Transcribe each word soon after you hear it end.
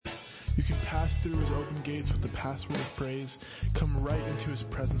You can pass through his open gates with the password of praise. Come right into his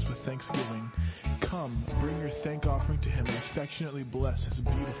presence with thanksgiving. Come, bring your thank offering to him and affectionately bless his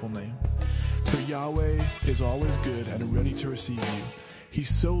beautiful name. For Yahweh is always good and ready to receive you.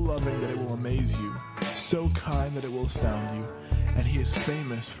 He's so loving that it will amaze you, so kind that it will astound you, and he is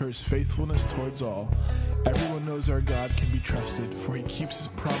famous for his faithfulness towards all. Everyone knows our God can be trusted, for he keeps his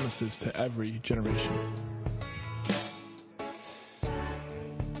promises to every generation.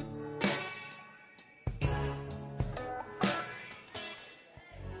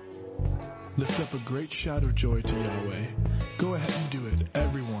 Lift up a great shout of joy to Yahweh. Go ahead and do it,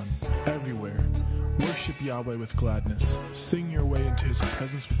 everyone, everywhere. Worship Yahweh with gladness. Sing your way into his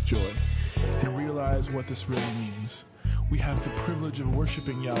presence with joy. And realize what this really means. We have the privilege of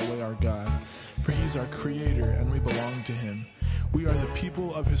worshiping Yahweh our God, for he is our creator and we belong to him. We are the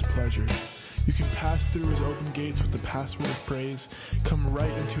people of his pleasure. You can pass through his open gates with the password of praise. Come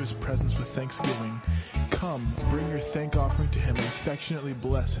right into his presence with thanksgiving. Come, bring your thank offering to him and affectionately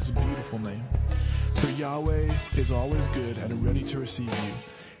bless his beautiful name. For Yahweh is always good and ready to receive you.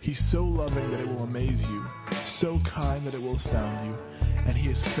 He's so loving that it will amaze you, so kind that it will astound you, and he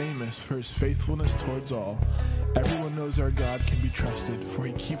is famous for his faithfulness towards all. Everyone knows our God can be trusted, for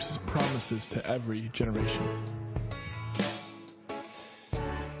he keeps his promises to every generation.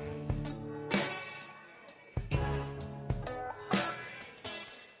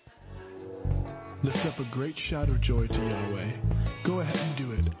 Lift up a great shout of joy to Yahweh. Go ahead and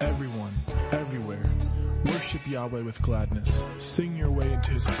do it, everyone, everywhere. Worship Yahweh with gladness. Sing your way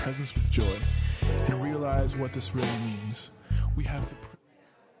into his presence with joy. And realize what this really means. We have the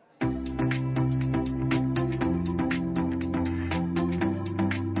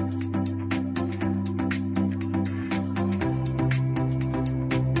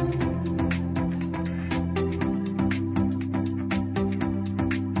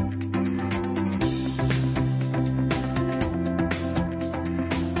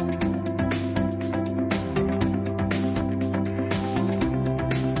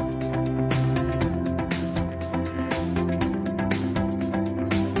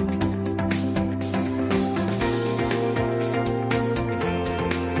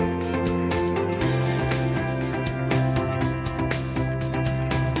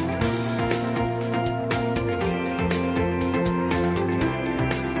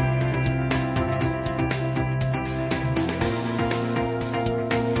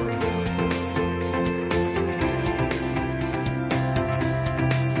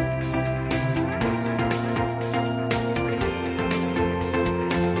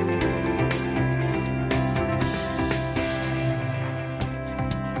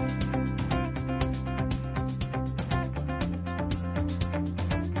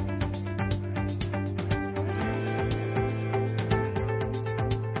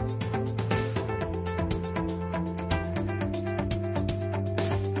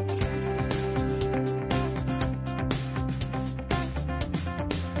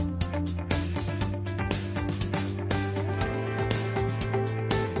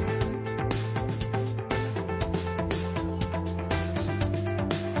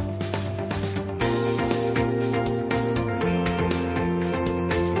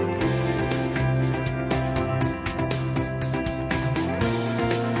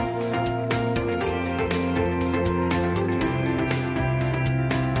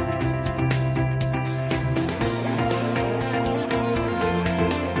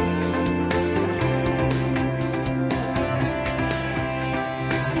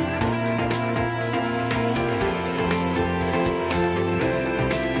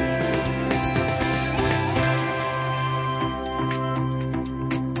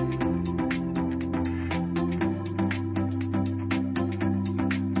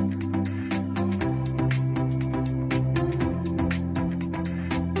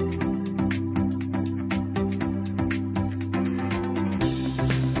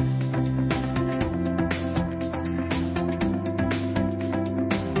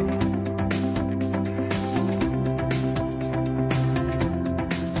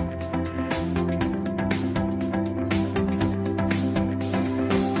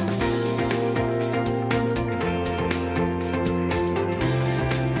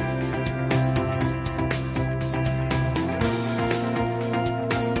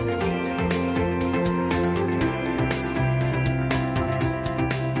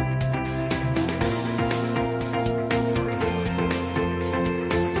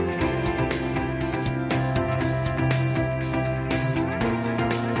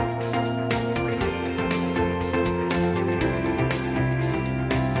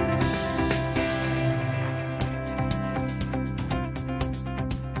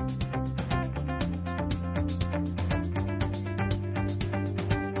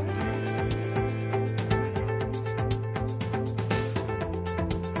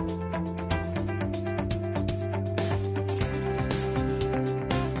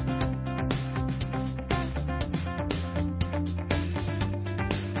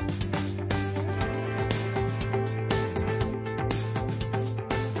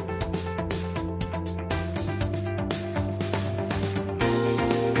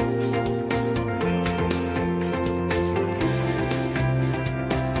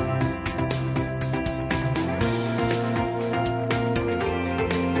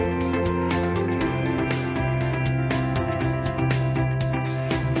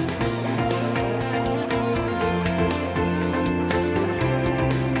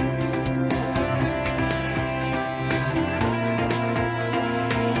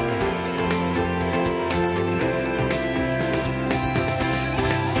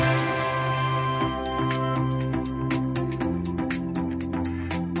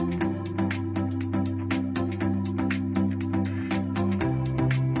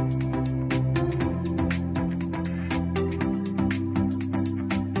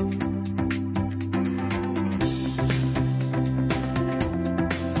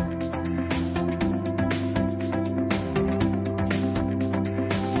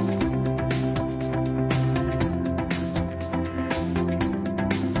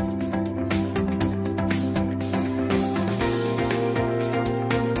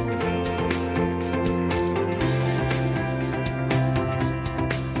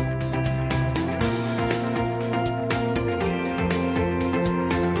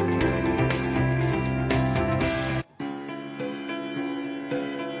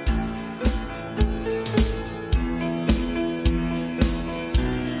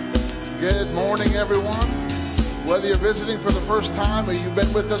everyone. Whether you're visiting for the first time or you've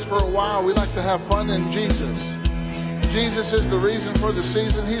been with us for a while, we like to have fun in Jesus. Jesus is the reason for the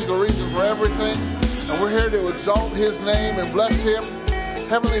season. He's the reason for everything. And we're here to exalt His name and bless Him.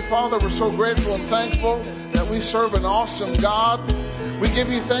 Heavenly Father, we're so grateful and thankful that we serve an awesome God. We give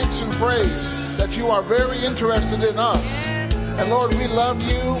You thanks and praise that You are very interested in us. And Lord, we love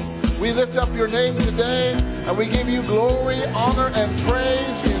You. We lift up Your name today, and we give You glory, honor, and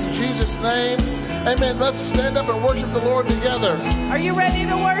praise in Jesus' name. Amen. Let's stand up and worship the Lord together. Are you ready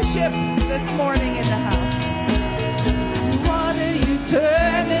to worship this morning in the house? Water you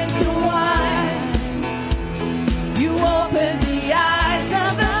turn into wine. You open the eyes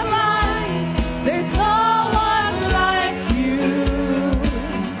of the blind. There's no one like You.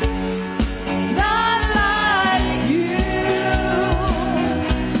 None like You.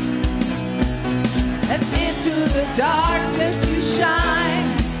 And into the darkness You shine.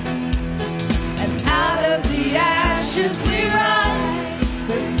 The ashes we rise.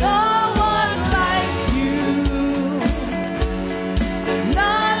 There's no one like You.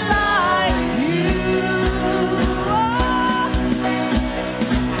 None like You. Oh,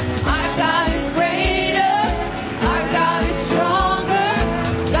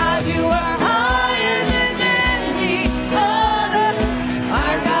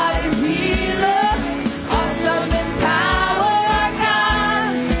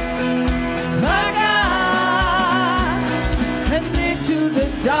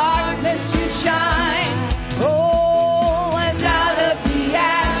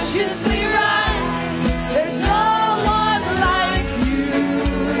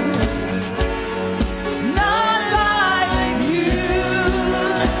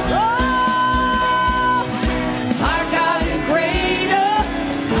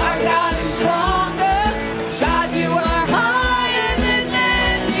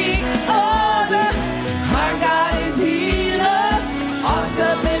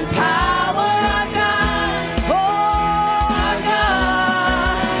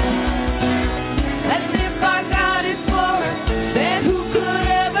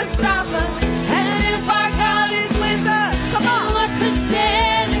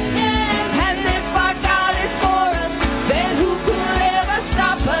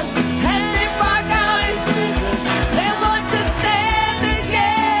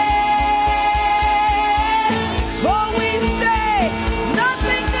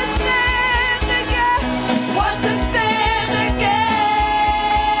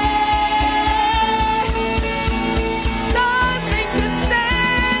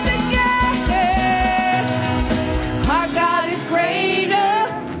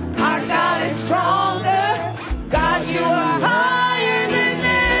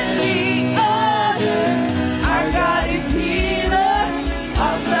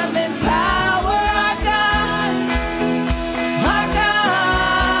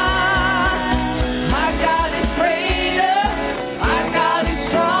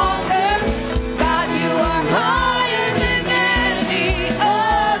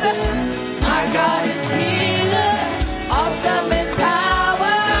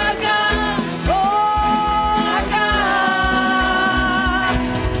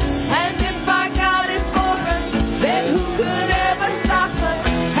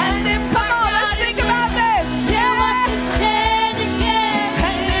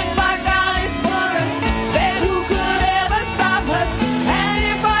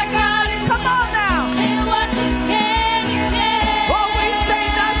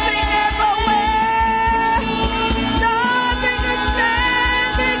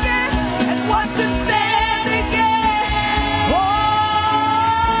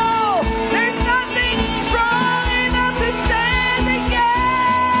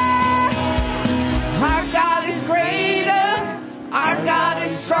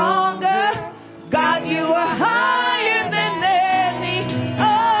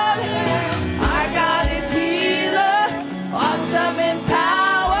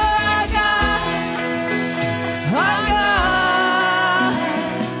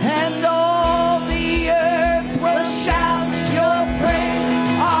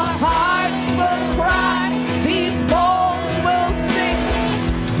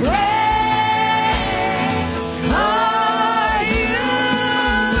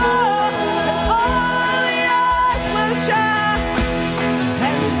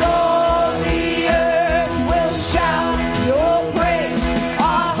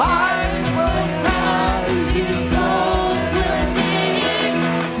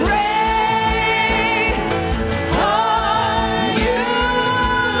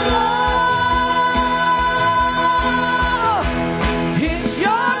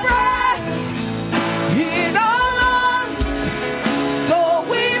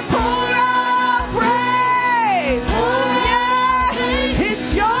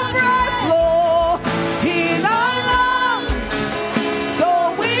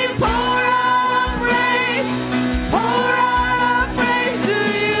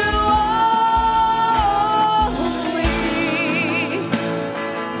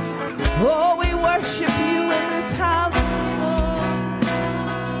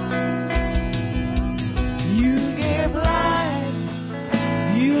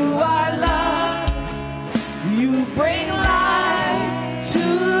 bring light to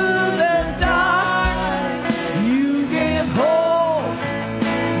the dark. You give hope.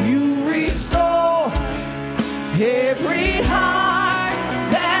 You restore every heart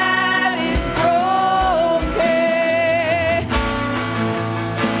that is broken.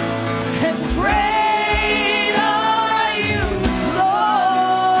 And great are you, Lord.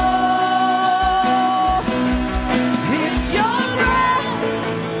 It's your breath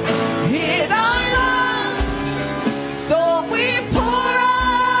in our lungs, so we pour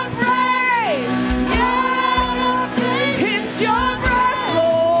our praise. Yeah, it's your breath,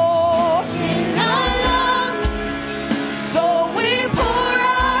 Lord, in our lungs, so we pour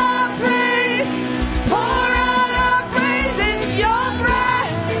our praise, pour out our praise. It's your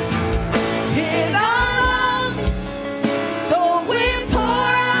breath in our lungs, so we pour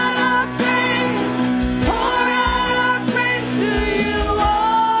out our praise, pour out our praise to you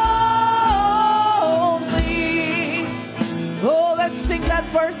only. Oh, let's sing that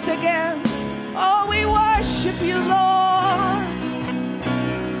verse again. Oh, we worship you, Lord.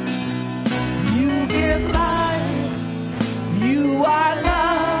 You give life. You are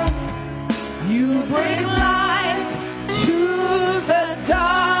love. You bring light to the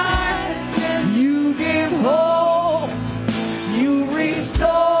dark. You give hope. You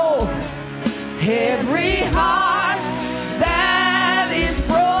restore every heart that is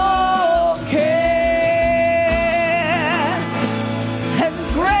broken. And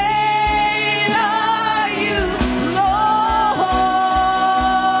great are you, Lord.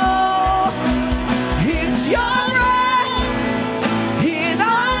 It's your breath in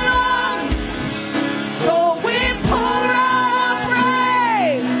our lungs, so we pour out our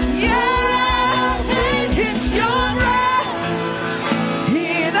praise. Yeah, it's your breath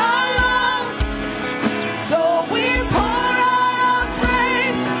in our lungs, so we pour out our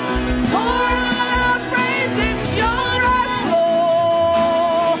praise, pour out our praise. It's your breath,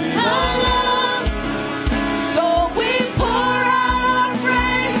 Lord, in our lungs, so we pour out our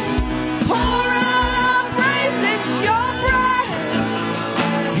praise, pour out our praise. It's your breath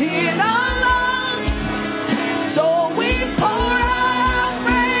in our lungs, so we pour out our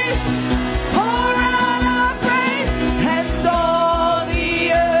praise, pour out our praise, and all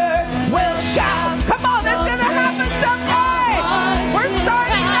the earth will shout. Come on, that's gonna happen someday. We're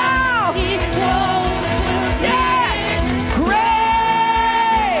starting now. Yeah, great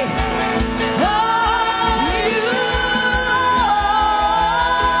are you, Lord.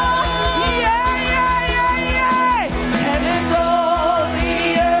 Yeah. And all the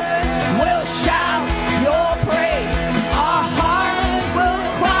earth will shout your praise. Our hearts will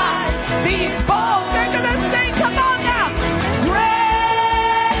cry. These bones, they're gonna sing. Come on now. Great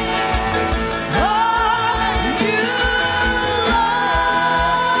are you, Lord.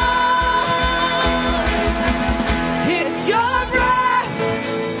 It's your breath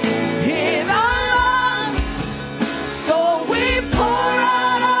in our lungs, so we pour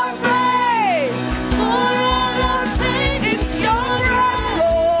out our praise, pour out our praise. It's your breath,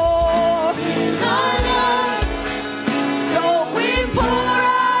 Lord, in our lungs, so we pour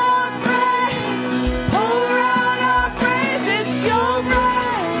out our praise, pour out our praise. It's your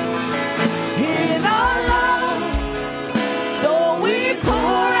breath in our lungs, so we pour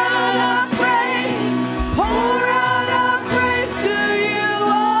out our praise, pour out our praise to you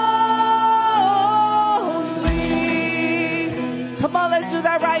only. Come on, let's do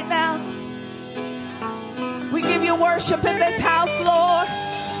that right now. We give you worship in this house, Lord.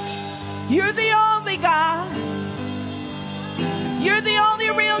 You're the only God. You're the only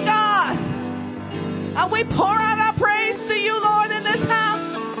real God. And we pour out our praise to you, Lord, in this house.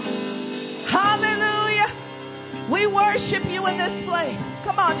 Hallelujah. We worship you in this place.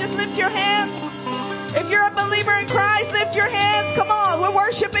 Come on, just lift your hands. If you're a believer in Christ, lift your hands. Come on, we're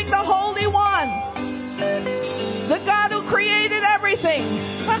worshiping the Holy One. The God who created everything.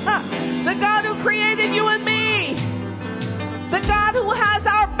 The God who created you and me. The God who has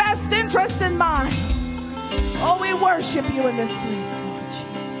our best interest in mind. Oh, we worship you in this place, Lord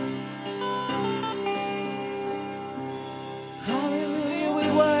Jesus. Hallelujah, we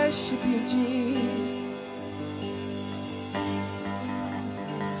worship you, Jesus.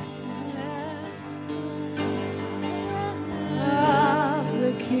 Of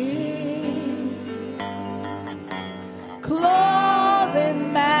the King, clothed in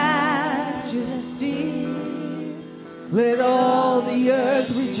majesty, let all the earth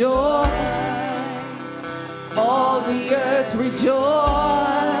rejoice. All the earth rejoice.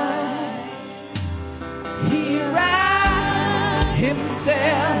 He wrapped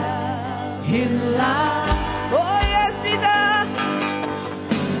himself in light. Oh yes, he does.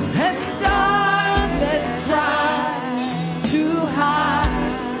 And darkness tried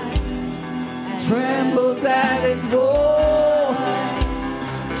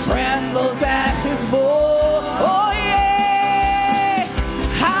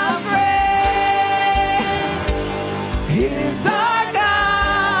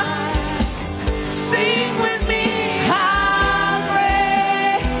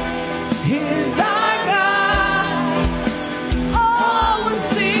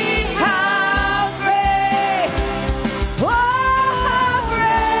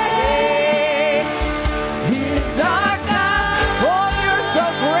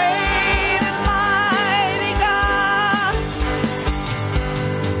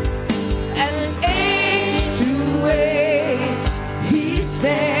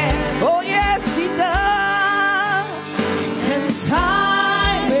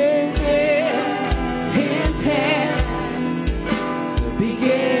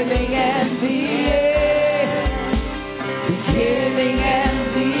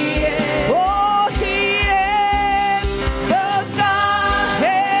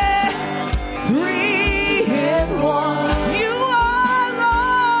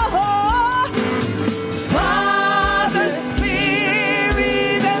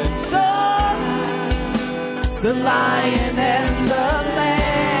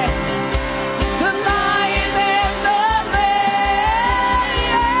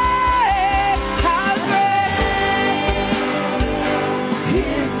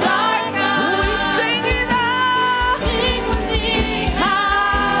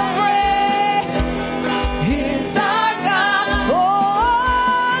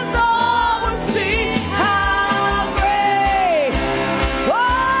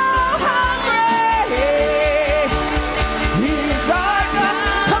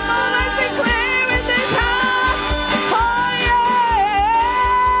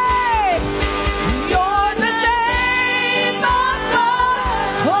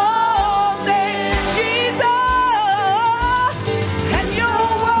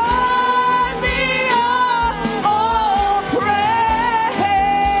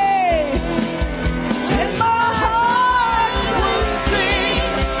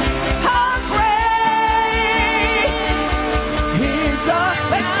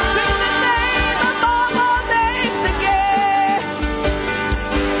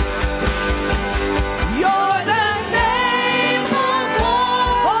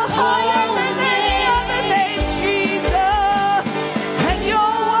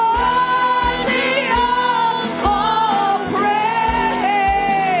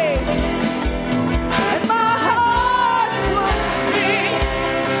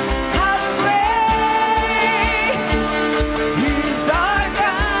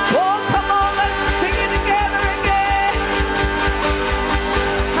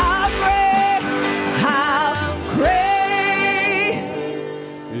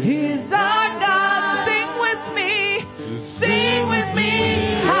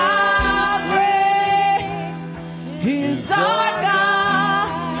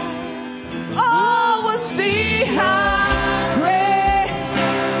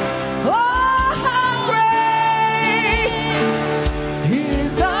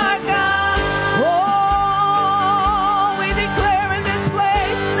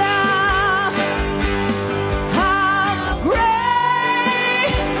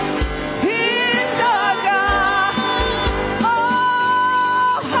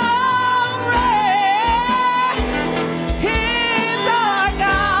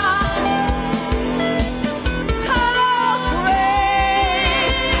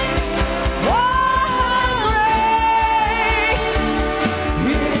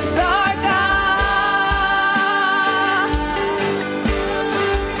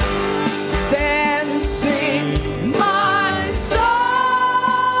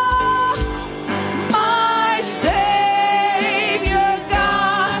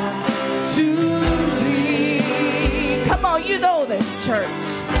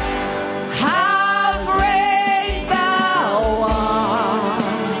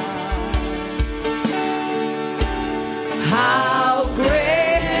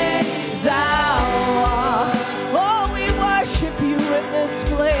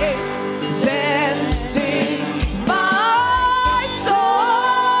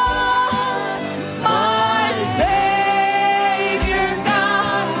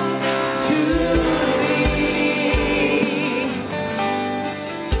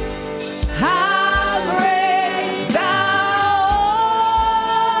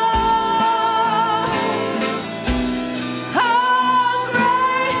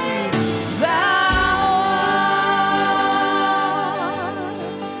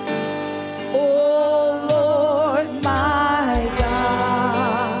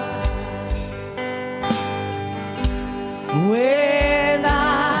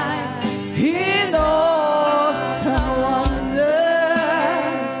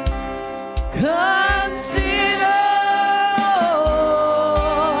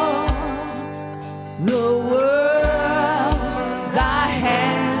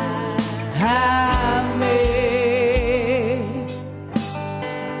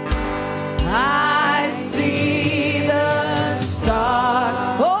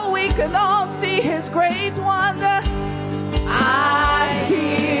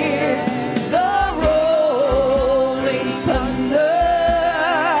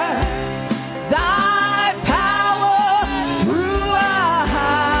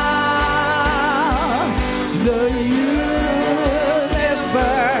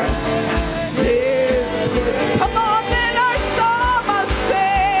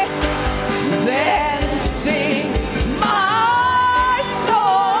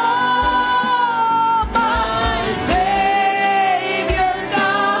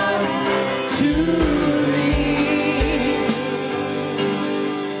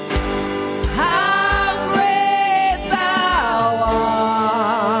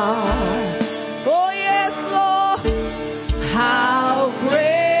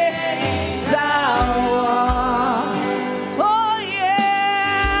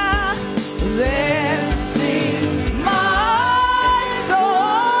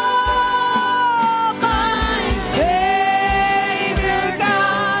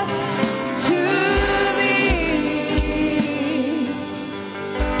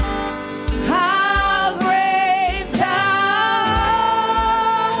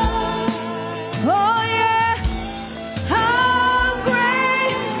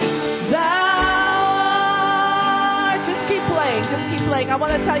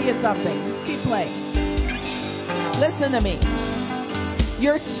Something. Just keep playing. Listen to me.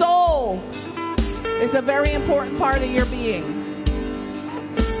 Your soul is a very important part of your being.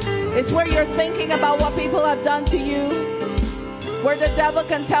 It's where you're thinking about what people have done to you, where the devil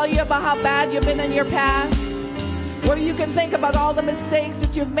can tell you about how bad you've been in your past, where you can think about all the mistakes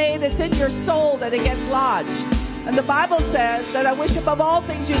that you've made. It's in your soul that it gets lodged. And the Bible says that I wish above all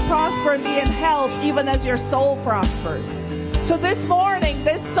things you prosper and be in health, even as your soul prospers. So this morning,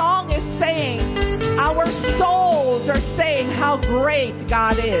 this song is saying, our souls are saying how great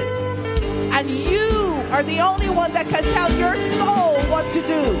God is. And you are the only one that can tell your soul what to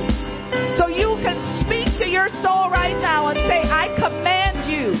do. So you can speak to your soul right now and say, I command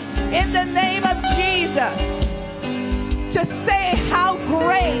you in the name of Jesus to say how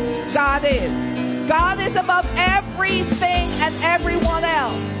great God is. God is above everything and everyone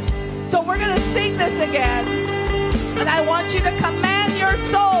else. So we're going to sing this again. And I want you to command your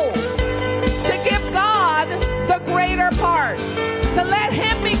soul to give God the greater part. To let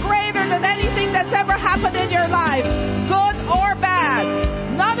Him be greater than anything that's ever happened in your life, good or bad.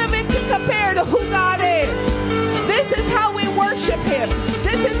 None of it can compare to who God is. This is how we worship Him.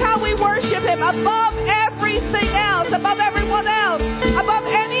 This is how we worship Him above everything else, above everyone else, above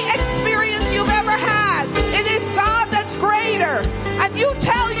any experience you've ever had. It is God that's greater. And you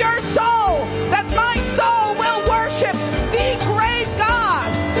tell your soul that my soul will worship the great God.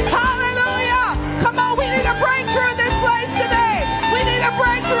 Hallelujah. Come on, we need a breakthrough in this place today. We need a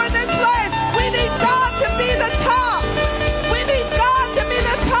breakthrough in this place. We need God to be the top. We need God to be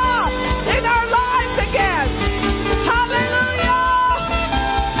the top in our lives again. Hallelujah.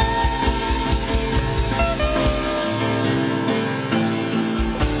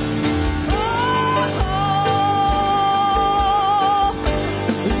 Oh,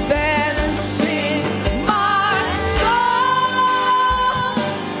 then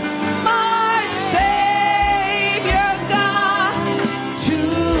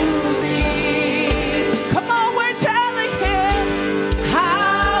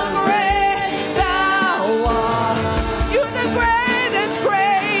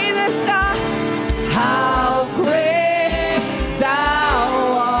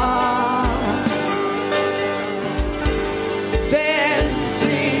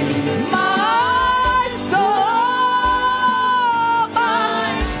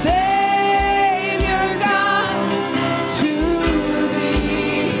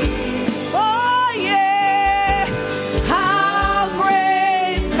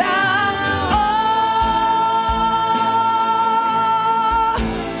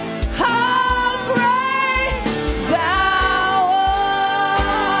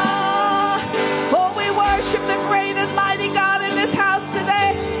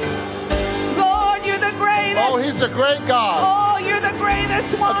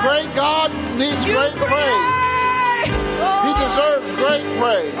glorious one. A great God needs You great praise. Oh. He deserves great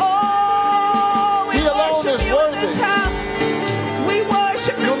praise. Oh, we He alone worship is you in worthy. this house. We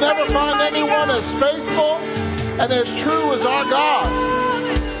worship you. You'll never great and find mighty anyone God. as faithful and as true as our God.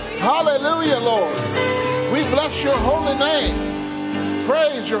 Hallelujah, Lord. We bless your holy name.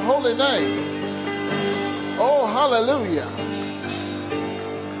 Praise your holy name. Oh, hallelujah.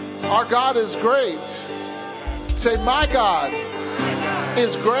 Our God is great. Say, my God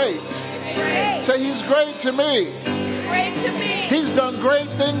is great. Say, he's great to me. Great to me. He's done great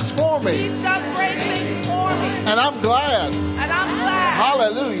things for me. He's done great things for me. And I'm glad. And I'm glad.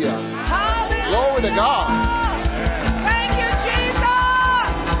 Hallelujah. Hallelujah. Glory to God. Thank you, Jesus,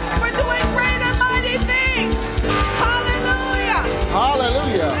 for doing great and mighty things. Hallelujah.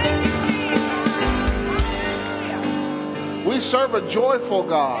 Hallelujah. Thank you, Jesus. Hallelujah. We serve a joyful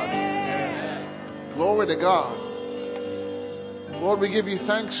God. Glory to God. Lord, we give you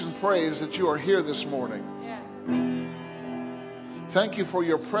thanks and praise that you are here this morning. Thank you for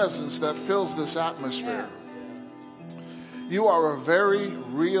your presence that fills this atmosphere. You are a very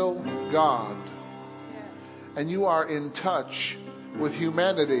real God. And you are in touch with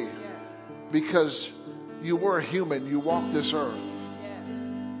humanity because you were human. You walked this earth.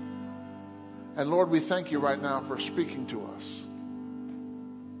 And Lord, we thank you right now for speaking to us.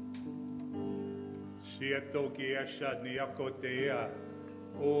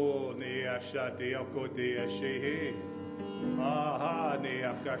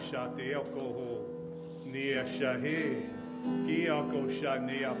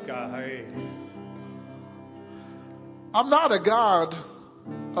 I'm not a God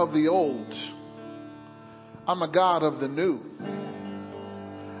of the old. I'm a God of the new.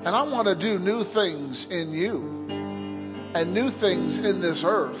 And I want to do new things in you and new things in this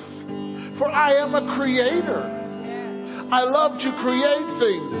earth. For I am a creator. I love to create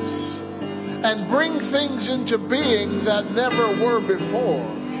things and bring things into being that never were before.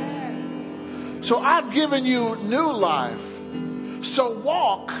 So I've given you new life. So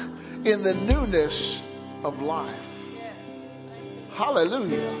walk in the newness of life.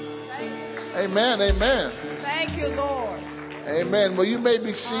 Hallelujah. Amen. Amen. Thank you, Lord. Amen. Well, you may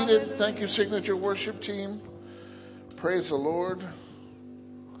be seated. Thank you, Signature Worship Team. Praise the Lord.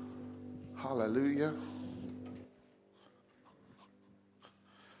 Hallelujah.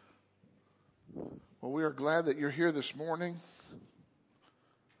 Well, we are glad that you're here this morning.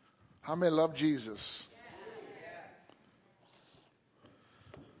 How many love Jesus?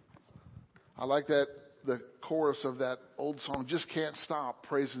 I like that, the chorus of that old song, just can't stop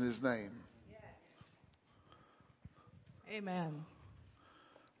praising his name. Amen.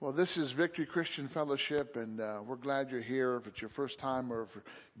 Well, this is Victory Christian Fellowship, and we're glad you're here if it's your first time or if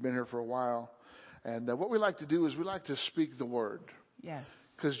you've been here for a while. And what we like to do is we like to speak the word. Yes.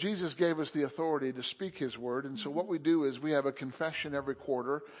 Because Jesus gave us the authority to speak his word. And so what we do is we have a confession every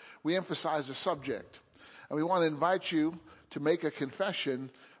quarter. We emphasize a subject. And we want to invite you to make a confession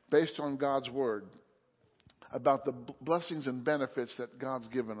based on God's word about the blessings and benefits that God's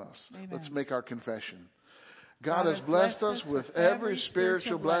given us. Amen. Let's make our confession. God has blessed us with every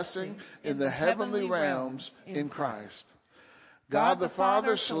spiritual blessing in the heavenly realms in Christ. God the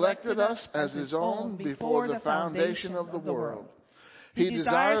Father selected us as his own before the foundation of the world. He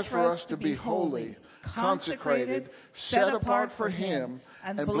desires for us to be holy, consecrated, set apart for him,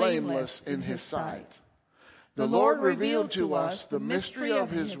 and blameless in his sight. The Lord revealed to us the mystery of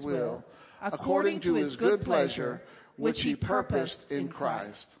his will, according to his good pleasure, which he purposed in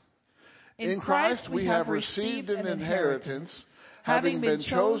Christ. In Christ we have received an inheritance, having been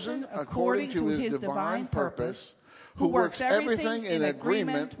chosen according to his divine purpose, who works everything in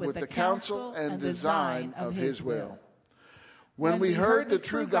agreement with the counsel and design of his will. When we heard the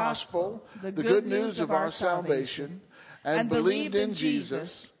true gospel, the good news of our salvation, and believed in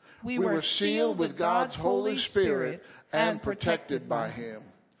Jesus, we were sealed with God's Holy Spirit and protected by him.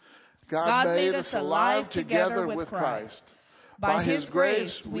 God made us alive together with Christ. By his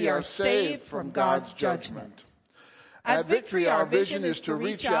grace, we are saved from God's judgment. At Victory, our vision is to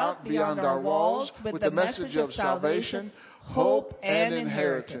reach out beyond our walls with the message of salvation, hope, and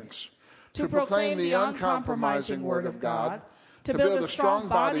inheritance, to proclaim the uncompromising Word of God, to build a strong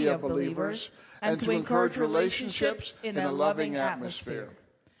body of believers, and to encourage relationships in a loving atmosphere.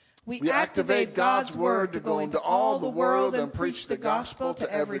 We activate God's Word to go into all the world and preach the gospel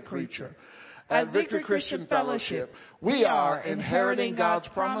to every creature. At Victory Christian Fellowship, we are inheriting God's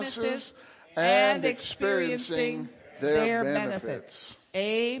promises and experiencing their benefits.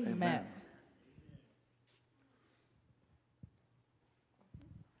 Amen.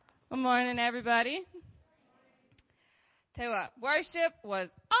 Good morning, everybody. Tell you what, worship was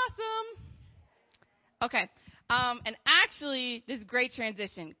awesome. Okay. And actually, this is a great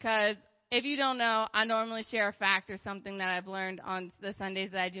transition because if you don't know, I normally share a fact or something that I've learned on the Sundays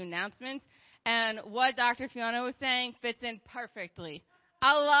that I do announcements. And what Dr. Fiona was saying fits in perfectly.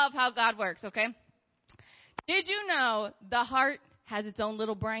 I love how God works, okay? Did you know the heart has its own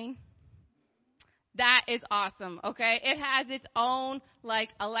little brain? That is awesome, okay? It has its own,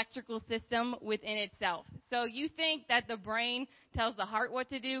 electrical system within itself. So you think that the brain tells the heart what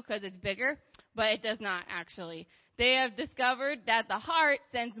to do because it's bigger, but it does not, actually. They have discovered that the heart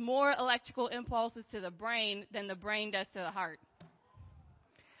sends more electrical impulses to the brain than the brain does to the heart.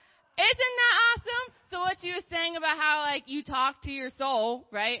 Isn't that awesome? So what you were saying about how, you talk to your soul,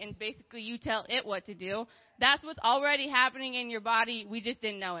 right, and basically you tell it what to do, that's what's already happening in your body. We just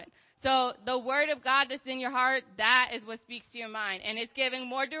didn't know it. So the word of God that's in your heart, that is what speaks to your mind. And it's giving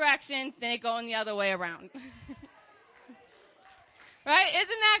more directions than it going the other way around. Right? Isn't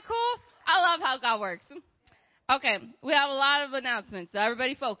that cool? I love how God works. Okay, we have a lot of announcements, so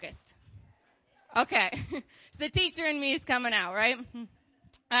everybody focused. Okay, the teacher in me is coming out, right? All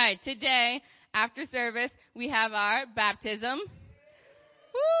right, today, after service, we have our baptism.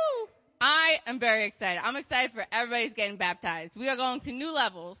 Woo! I am very excited. I'm excited for everybody's getting baptized. We are going to new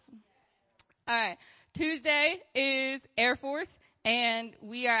levels. All right, Tuesday is Air Force, and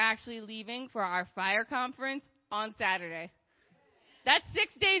we are actually leaving for our fire conference on Saturday. That's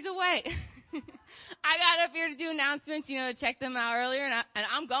 6 days away. I got up here to do announcements, to check them out earlier, and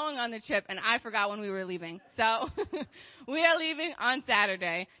I'm going on the trip, and I forgot when we were leaving. So we are leaving on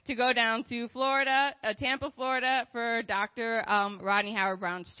Saturday to go down to Florida, Tampa, Florida, for Dr. Rodney Howard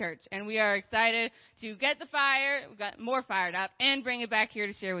Brown's church. And we are excited to get the fire, we got more fired up, and bring it back here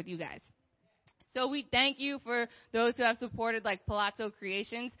to share with you guys. So we thank you for those who have supported, Palazzo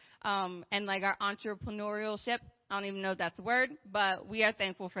Creations and, our entrepreneurship. I don't even know if that's a word, but we are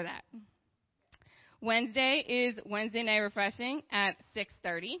thankful for that. Wednesday is Wednesday Night Refreshing at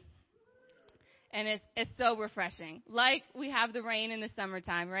 6:30. And it's so refreshing. Like we have the rain in the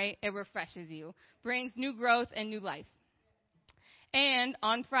summertime, right? It refreshes you, brings new growth and new life. And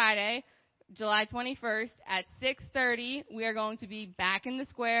on Friday, July 21st at 6:30, we are going to be back in the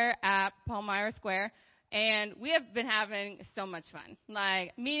square at Palmyra Square. And we have been having so much fun,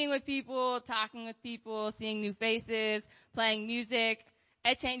 meeting with people, talking with people, seeing new faces, playing music.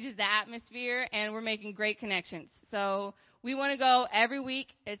 It changes the atmosphere, and we're making great connections. So we want to go every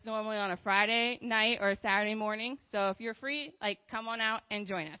week. It's normally on a Friday night or a Saturday morning. So if you're free, come on out and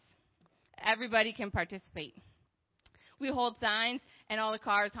join us. Everybody can participate. We hold signs, and all the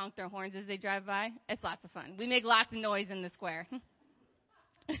cars honk their horns as they drive by. It's lots of fun. We make lots of noise in the square.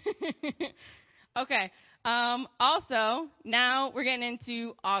 Okay. Also, now we're getting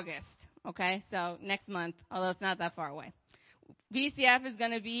into August. Okay, so next month, although it's not that far away. VCF is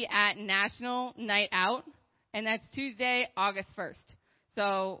going to be at National Night Out, and that's Tuesday, August 1st.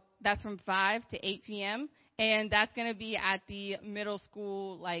 So that's from 5 to 8 p.m., and that's going to be at the middle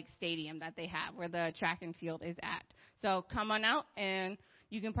school, stadium that they have where the track and field is at. So come on out, and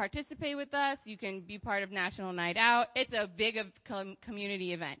you can participate with us. You can be part of National Night Out. It's a big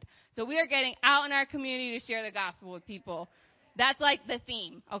community event. So we are getting out in our community to share the gospel with people. That's the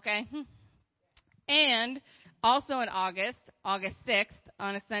theme, okay? And also in August 6th,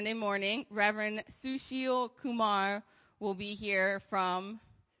 on a Sunday morning, Reverend Sushil Kumar will be here from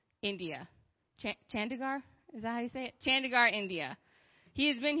India. Chandigarh? Is that how you say it? Chandigarh, India.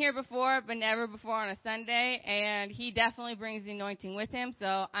 He's been here before, but never before on a Sunday, and he definitely brings the anointing with him,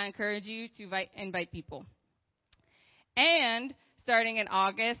 so I encourage you to invite people. And starting in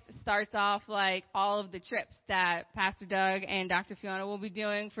August, starts off all of the trips that Pastor Doug and Dr. Fiona will be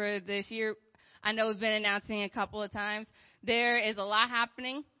doing for this year. I know we've been announcing a couple of times. There is a lot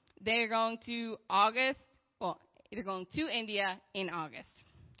happening. They're going to they're going to India in August.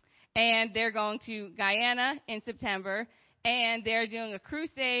 And they're going to Guyana in September. And they're doing a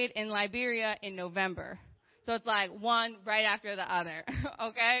crusade in Liberia in November. So it's one right after the other,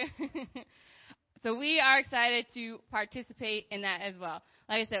 okay? So we are excited to participate in that as well.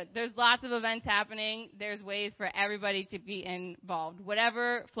 Like I said, there's lots of events happening. There's ways for everybody to be involved.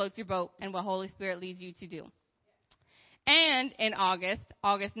 Whatever floats your boat and what Holy Spirit leads you to do. And in August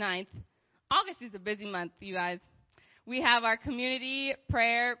 9th, August is a busy month, you guys. We have our community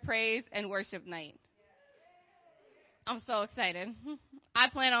prayer, praise, and worship night. I'm so excited. I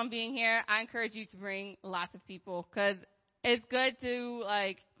plan on being here. I encourage you to bring lots of people because it's good to,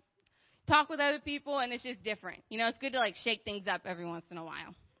 talk with other people, and it's just different. It's good to, shake things up every once in a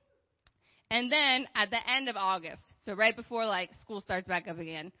while. And then at the end of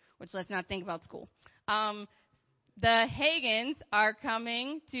The Hagans are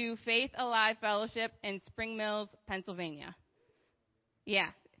coming to Faith Alive Fellowship in Spring Mills, Pennsylvania. Yeah,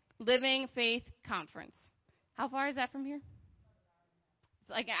 Living Faith Conference. How far is that from here? It's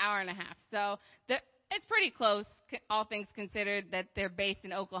like an hour and a half. So it's pretty close, all things considered, that they're based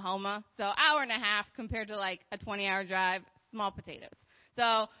in Oklahoma. So hour and a half compared to like a 20-hour drive, small potatoes.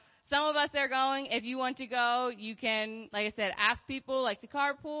 So some of us are going. If you want to go, you can, like I said, ask people like to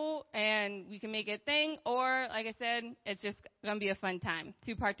carpool, and we can make it a thing. Or, like I said, it's just going to be a fun time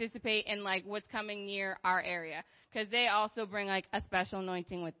to participate in like what's coming near our area, because they also bring like a special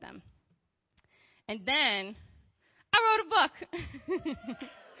anointing with them. And then I wrote a book.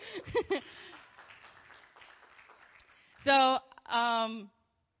 So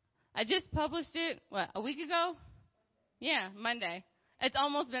I just published it, a week ago? Yeah, Monday. It's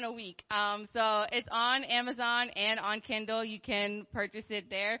almost been a week. So it's on Amazon and on Kindle. You can purchase it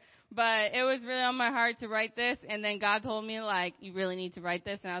there. But it was really on my heart to write this. And then God told me, like, you really need to write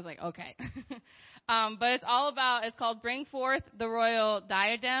this. And I was like, okay. But it's called Bring Forth the Royal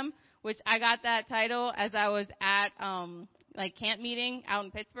Diadem, which I got that title as I was at, camp meeting out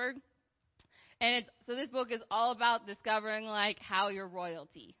in Pittsburgh. And so this book is all about discovering, like, how you're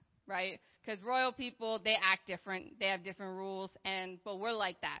royalty, right? Because royal people, they act different. They have different rules, but we're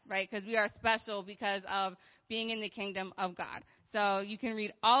like that, right? Because we are special because of being in the kingdom of God. So you can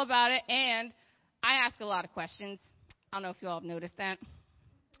read all about it, and I ask a lot of questions. I don't know if you all have noticed that.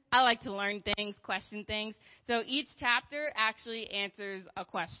 I like to learn things, question things. So each chapter actually answers a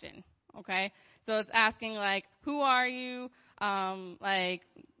question, okay? So it's asking, like, who are you?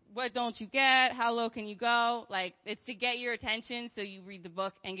 What don't you get? How low can you go? Like, it's to get your attention so you read the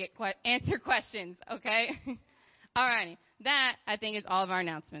book and answer questions, okay? All righty. That, I think, is all of our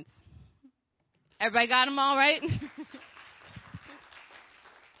announcements. Everybody got them all right?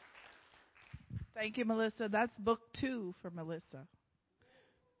 Thank you, Melissa. That's book 2 for Melissa.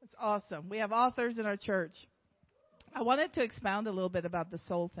 It's awesome. We have authors in our church. I wanted to expound a little bit about the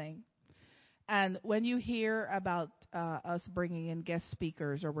soul thing. And when you hear about us bringing in guest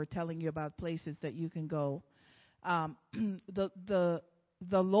speakers, or we're telling you about places that you can go, the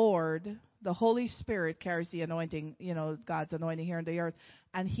Lord, the Holy Spirit carries the anointing, God's anointing here on the earth,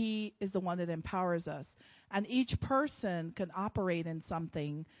 and He is the one that empowers us. And each person can operate in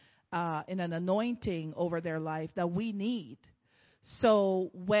something, in an anointing over their life that we need.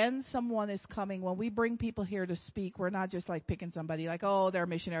 So when someone is coming, when we bring people here to speak, we're not just like picking somebody like, oh, they're a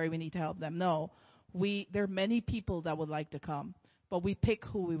missionary, we need to help them. No, there are many people that would like to come, but we pick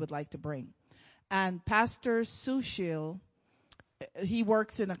who we would like to bring. And Pastor Sushil, he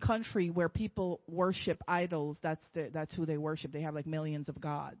works in a country where people worship idols. That's who they worship. They have like millions of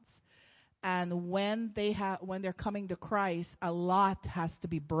gods. And when they're coming to Christ, a lot has to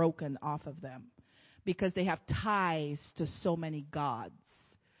be broken off of them, because they have ties to so many gods.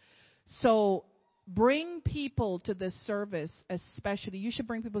 So bring people to this service, especially. You should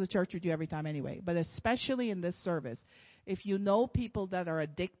bring people to church with you every time anyway, but especially in this service. If you know people that are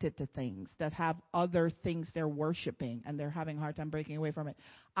addicted to things, that have other things they're worshiping and they're having a hard time breaking away from it,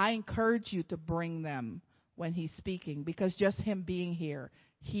 I encourage you to bring them when he's speaking, because just him being here,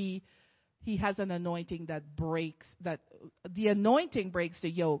 he has an anointing the anointing breaks the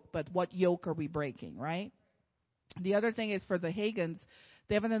yoke, but what yoke are we breaking, right? The other thing is, for the Hagans,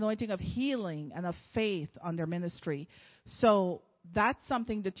 they have an anointing of healing and of faith on their ministry. So that's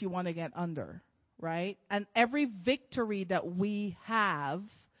something that you want to get under, right? And every victory that we have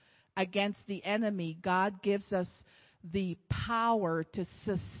against the enemy, God gives us the power to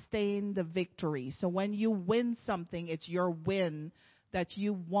sustain the victory. So when you win something, it's your win that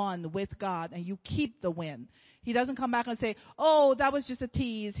you won with God, and you keep the win. He doesn't come back and say, oh, that was just a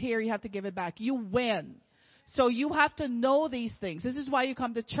tease. Here, you have to give it back. You win. So you have to know these things. This is why you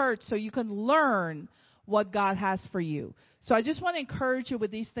come to church, so you can learn what God has for you. So I just want to encourage you with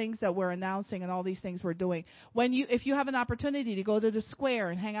these things that we're announcing and all these things we're doing. If you have an opportunity to go to the square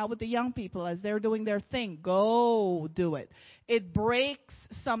and hang out with the young people as they're doing their thing, go do it. It breaks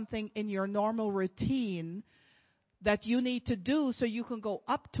something in your normal routine that you need to do so you can go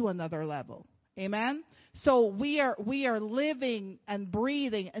up to another level. Amen? So we are living and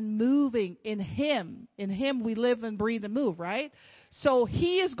breathing and moving in Him. In Him we live and breathe and move, right? So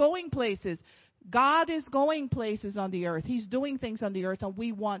He is going places. God is going places on the earth. He's doing things on the earth, and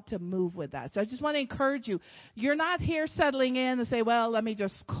we want to move with that. So I just want to encourage you. You're not here settling in and say, well, let me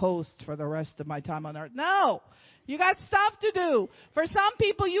just coast for the rest of my time on earth. No. You got stuff to do. For some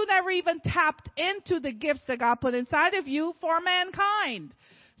people, you never even tapped into the gifts that God put inside of you for mankind.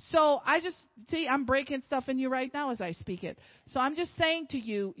 So I'm breaking stuff in you right now as I speak it. So I'm just saying to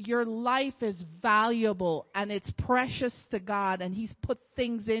you, your life is valuable and it's precious to God, and He's put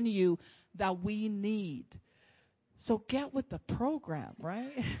things in you that we need. So get with the program,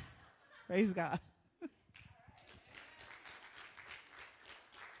 right? Praise God.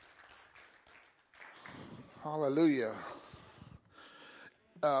 Hallelujah.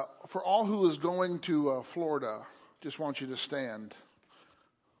 For all who is going to Florida, just want you to stand.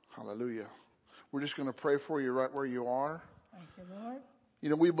 Hallelujah. We're just going to pray for you right where you are. Thank you, Lord. You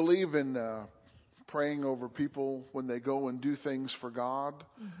know, we believe in praying over people when they go and do things for God.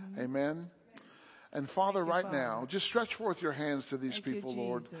 Mm-hmm. Amen. And Father, right now, just stretch forth your hands to these people,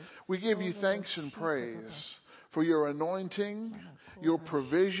 Lord. We give you thanks and praise for your anointing, your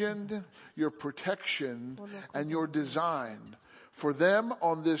provision, your protection, and your design for them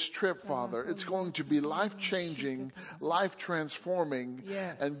on this trip, Father. It's going to be life-changing, life-transforming,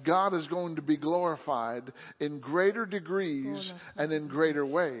 and God is going to be glorified in greater degrees and in greater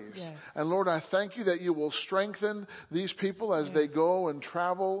ways. And Lord, I thank you that you will strengthen these people as they go and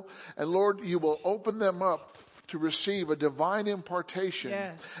travel. And Lord, you will open them up to receive a divine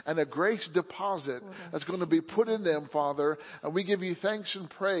impartation and a grace deposit that's going to be put in them, Father. And we give you thanks and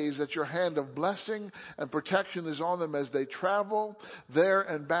praise that your hand of blessing and protection is on them as they travel there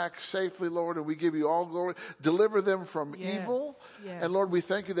and back safely, Lord. And we give you all glory. Deliver them from evil. And Lord, we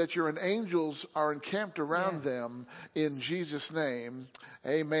thank you that your angels are encamped around them in Jesus' name.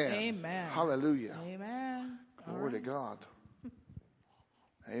 Amen. Amen. Hallelujah. Amen. Glory to God.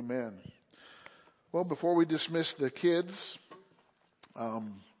 Amen. Well, before we dismiss the kids,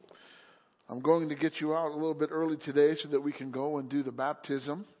 I'm going to get you out a little bit early today so that we can go and do the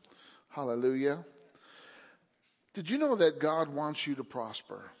baptism. Hallelujah. Did you know that God wants you to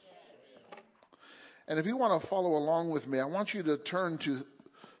prosper? And if you want to follow along with me, I want you to turn to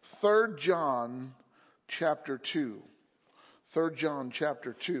 3 John chapter 2. 3 John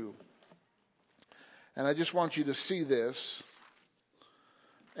chapter 2. And I just want you to see this.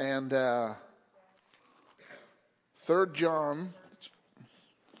 And 3 John,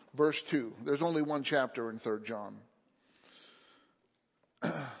 verse 2. There's only one chapter in 3 John.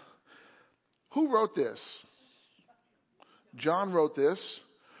 Who wrote this? John wrote this.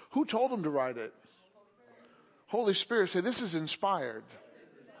 Who told him to write it? Holy Spirit. Say, this is inspired.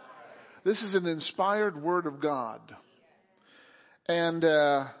 This is an inspired word of God. And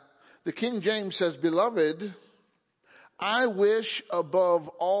the King James says, Beloved, I wish above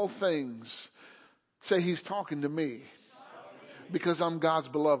all things. Say, he's talking to me because I'm God's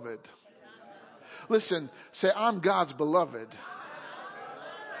beloved. Listen, say, I'm God's beloved.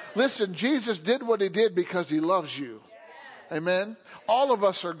 Listen, Jesus did what he did because he loves you. Amen. All of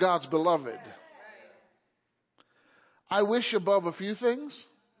us are God's beloved. I wish above a few things.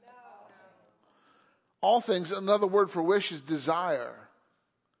 All things. Another word for wish is desire.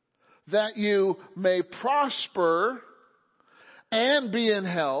 That you may prosper and be in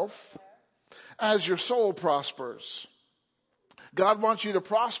health as your soul prospers. God wants you to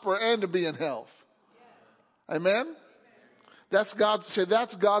prosper and to be in health. Amen? That's God. Say,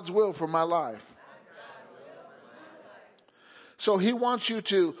 that's God's will for my life. So he wants you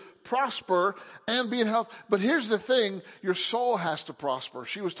to prosper and be in health. But here's the thing, your soul has to prosper.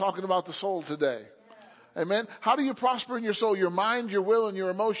 She was talking about the soul today. Amen. How do you prosper in your soul? Your mind, your will, and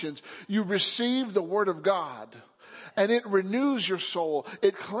your emotions. You receive the word of God. And it renews your soul.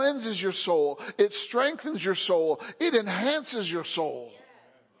 It cleanses your soul. It strengthens your soul. It enhances your soul.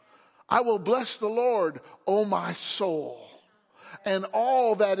 I will bless the Lord, O my soul, and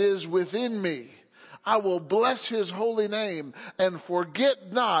all that is within me. I will bless his holy name and forget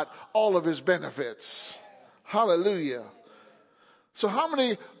not all of his benefits. Hallelujah. So how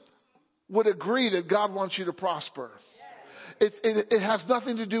many would agree that God wants you to prosper? It has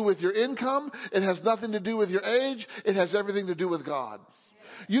nothing to do with your income. It has nothing to do with your age. It has everything to do with God.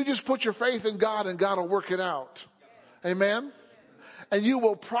 You just put your faith in God and God will work it out. Amen. And you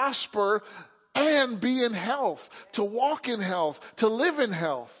will prosper and be in health, to walk in health, to live in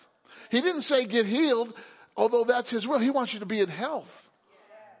health. He didn't say get healed, although that's his will. He wants you to be in health.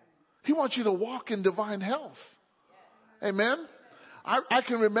 He wants you to walk in divine health. Amen. I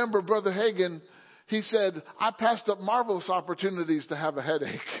can remember Brother Hagin. He said, I passed up marvelous opportunities to have a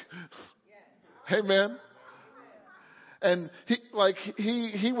headache. Amen. And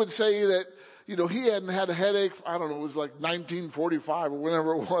he would say that, you know, he hadn't had a headache. I don't know. It was like 1945 or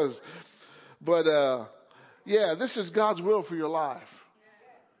whenever it was. But, this is God's will for your life.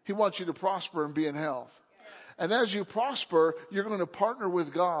 He wants you to prosper and be in health. And as you prosper, you're going to partner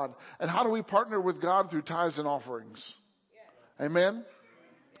with God. And how do we partner with God? Through tithes and offerings. Amen.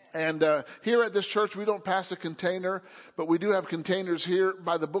 And here at this church, we don't pass a container, but we do have containers here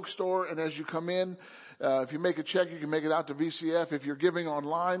by the bookstore. And as you come in, if you make a check, you can make it out to VCF. If you're giving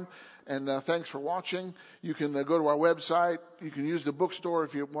online, and thanks for watching, you can go to our website. You can use the bookstore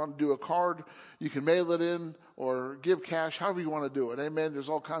if you want to do a card. You can mail it in or give cash, however you want to do it. Amen. There's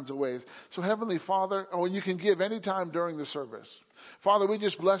all kinds of ways. So Heavenly Father, and you can give anytime during the service. Father, we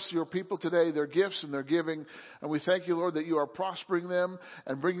just bless your people today, their gifts and their giving. And we thank you, Lord, that you are prospering them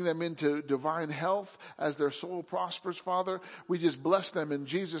and bringing them into divine health as their soul prospers, Father. We just bless them in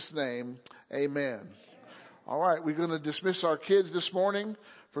Jesus' name. Amen. All right, we're going to dismiss our kids this morning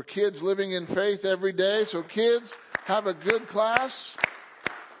for Kids Living in Faith every day. So kids, have a good class.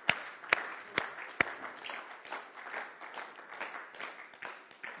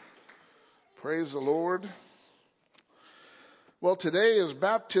 Praise the Lord. Well, today is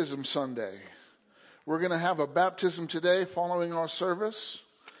Baptism Sunday. We're going to have a baptism today following our service.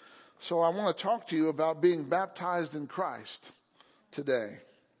 So I want to talk to you about being baptized in Christ today.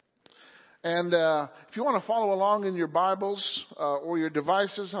 And if you want to follow along in your Bibles or your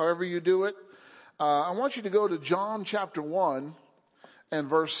devices, however you do it, I want you to go to John chapter 1 and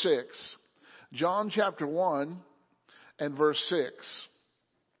verse 6. John chapter 1 and verse 6.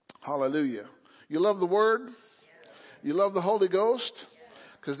 Hallelujah. You love the Word? You love the Holy Ghost?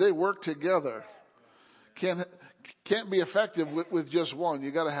 Because they work together. Can't be effective with just one.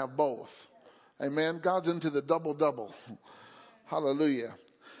 You got to have both. Amen. God's into the double. Hallelujah.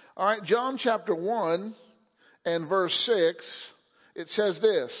 All right, John chapter 1 and verse 6, it says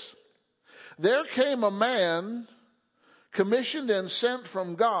this. There came a man commissioned and sent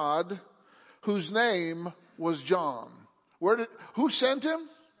from God whose name was John. Who sent him?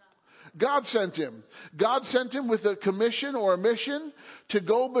 God sent him. God sent him with a commission or a mission to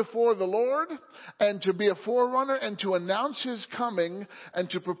go before the Lord and to be a forerunner and to announce his coming and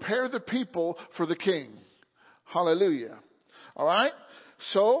to prepare the people for the King. Hallelujah. All right.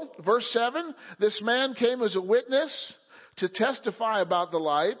 So, verse 7, this man came as a witness to testify about the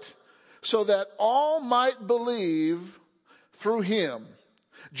light so that all might believe through him.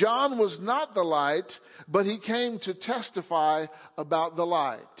 John was not the light, but he came to testify about the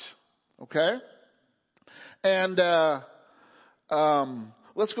light. Okay? And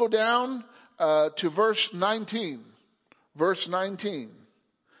let's go down to verse 19. Verse 19.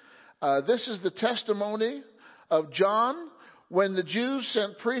 This is the testimony of John when the Jews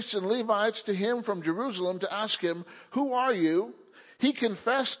sent priests and Levites to him from Jerusalem to ask him, "Who are you?" He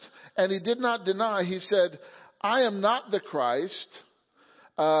confessed and he did not deny. He said, "I am not the Christ."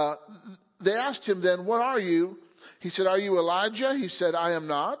 They asked him then, "What are you?" He said, "Are you Elijah?" He said, "I am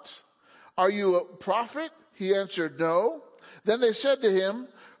not." "Are you a prophet?" He answered, "No." Then they said to him,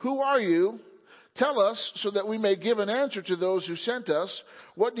 "Who are you? Tell us so that we may give an answer to those who sent us.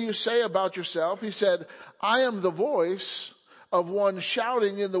 What do you say about yourself?" He said, "I am the voice of one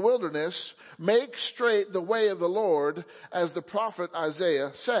shouting in the wilderness, 'Make straight the way of the Lord,' as the prophet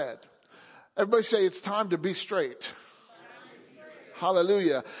Isaiah said." Everybody say, it's time to be straight.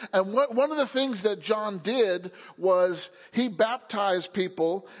 Hallelujah. And one of the things that John did was he baptized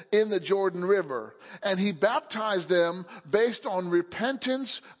people in the Jordan River. And he baptized them based on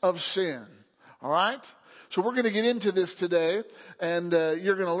repentance of sin. All right? So we're going to get into this today. And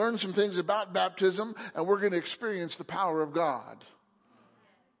you're going to learn some things about baptism. And we're going to experience the power of God.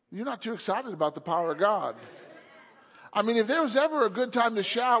 You're not too excited about the power of God. I mean, if there was ever a good time to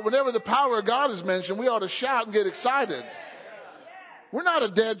shout, whenever the power of God is mentioned, we ought to shout and get excited. We're not a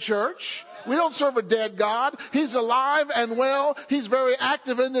dead church. We don't serve a dead God. He's alive and well. He's very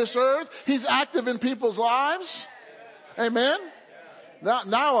active in this earth. He's active in people's lives. Amen?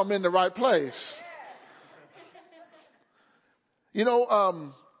 Now I'm in the right place. You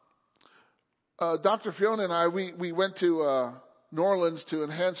know, Dr. Fiona and I, we went to New Orleans to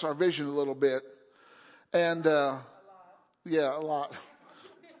enhance our vision a little bit. And, yeah, a lot.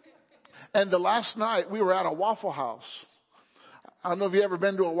 And the last night we were at a Waffle House. I don't know if you've ever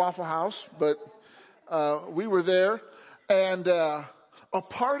been to a Waffle House, but we were there, and a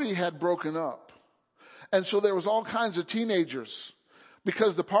party had broken up. And so there was all kinds of teenagers.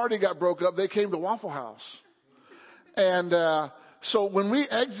 Because the party got broke up, they came to Waffle House. And so when we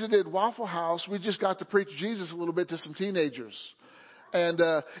exited Waffle House, we just got to preach Jesus a little bit to some teenagers. And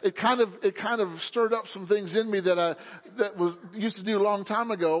it kind of stirred up some things in me that used to do a long time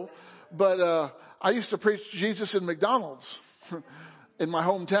ago. But I used to preach Jesus in McDonald's. In my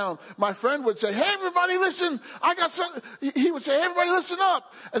hometown. My friend would say, "Hey, everybody, listen. I got something." He would say, "Hey, everybody, listen up."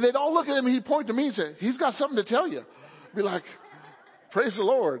 And they'd all look at him and he'd point to me and say, "He's got something to tell you." Be like, praise the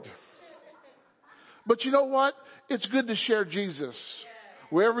Lord. But you know what? It's good to share Jesus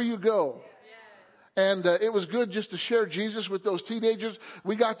wherever you go. And it was good just to share Jesus with those teenagers.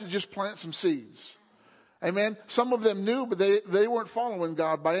 We got to just plant some seeds. Amen. Some of them knew, but they weren't following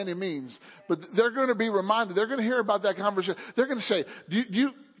God by any means. But they're going to be reminded. They're going to hear about that conversation. They're going to say,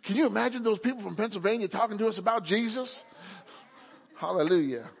 can you imagine those people from Pennsylvania talking to us about Jesus?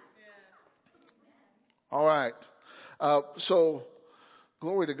 Hallelujah. All right. So,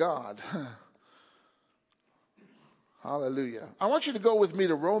 glory to God. Hallelujah. I want you to go with me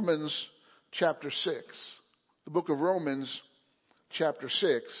to Romans chapter 6. The book of Romans chapter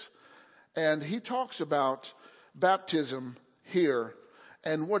 6. And he talks about baptism here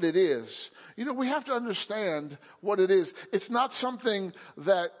and what it is. You know, we have to understand what it is. It's not something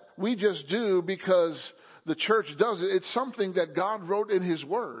that we just do because the church does it. It's something that God wrote in his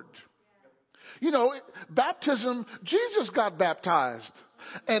word. You know, baptism, Jesus got baptized.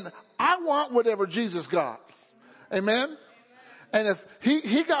 And I want whatever Jesus got. Amen? And if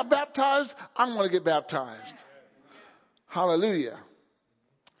he got baptized, I want to get baptized. Hallelujah.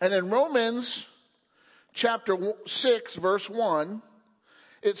 And in Romans chapter 6, verse 1,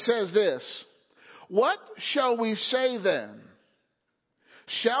 it says this. What shall we say then?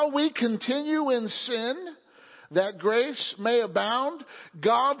 Shall we continue in sin that grace may abound?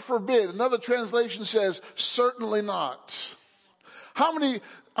 God forbid. Another translation says, certainly not. I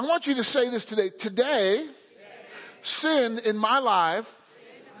want you to say this today. Today, sin in my life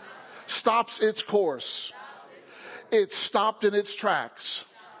stops its course. It's stopped in its tracks.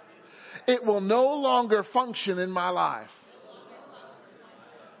 It will no longer function in my life.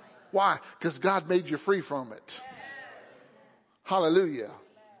 Why? Because God made you free from it. Hallelujah.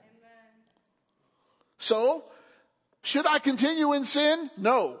 So, should I continue in sin?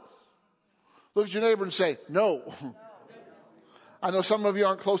 No. Look at your neighbor and say, no. I know some of you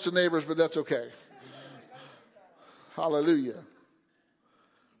aren't close to neighbors, but that's okay. Hallelujah.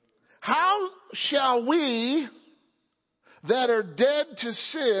 How shall we that are dead to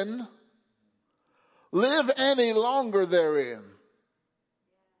sin live any longer therein?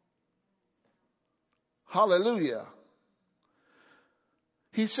 Hallelujah.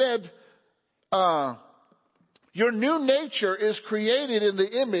 He said, your new nature is created in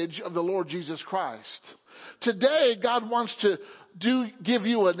the image of the Lord Jesus Christ. Today, God wants to give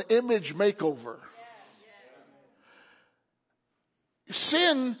you an image makeover.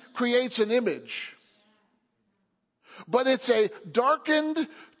 Sin creates an image. But it's a darkened,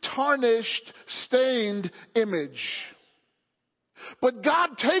 tarnished, stained image. But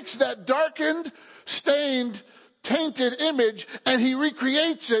God takes that darkened, stained, tainted image and he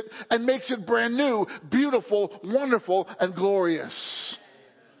recreates it and makes it brand new, beautiful, wonderful, and glorious.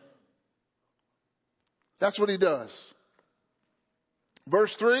 That's what he does.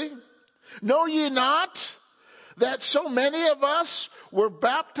 Verse 3, know ye not that so many of us were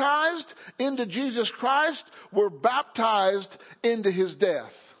baptized into Jesus Christ, were baptized into his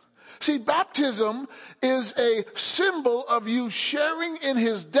death? See, baptism is a symbol of you sharing in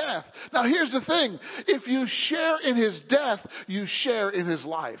his death. Now, here's the thing. If you share in his death, you share in his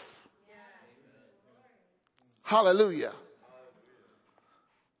life. Hallelujah.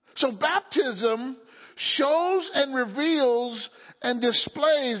 So baptism shows and reveals and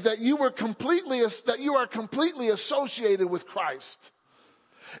displays that you are completely associated with Christ.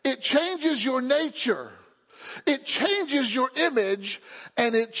 It changes your nature. It changes your image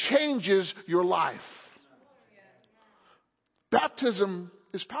and it changes your life. Baptism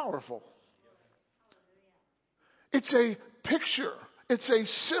is powerful. It's a picture. It's a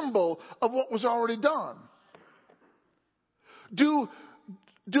symbol of what was already done. Do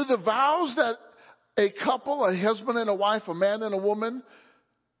the vows that a couple, a husband and a wife, a man and a woman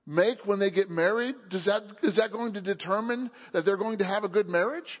make when they get married, is that going to determine that they're going to have a good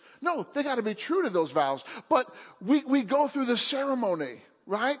marriage? No, they got to be true to those vows. But we go through the ceremony,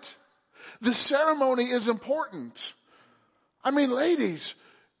 right? The ceremony is important. I mean, ladies,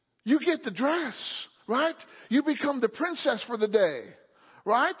 you get the dress, right? You become the princess for the day,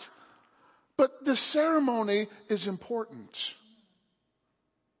 right? But the ceremony is important.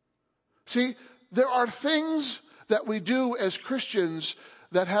 See, there are things that we do as Christians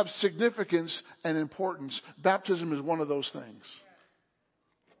that have significance and importance. Baptism is one of those things.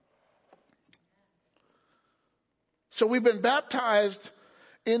 So we've been baptized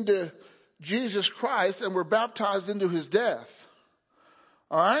into Jesus Christ and we're baptized into his death.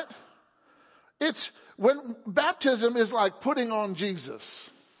 All right? Baptism is like putting on Jesus.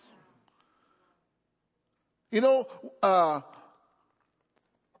 You know,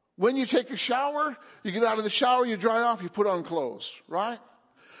 when you take a shower, you get out of the shower, you dry off, you put on clothes, right?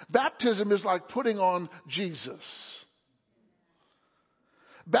 Baptism is like putting on Jesus.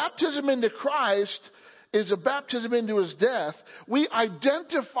 Baptism into Christ is a baptism into his death. We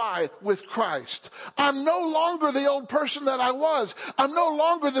identify with Christ. I'm no longer the old person that I was. I'm no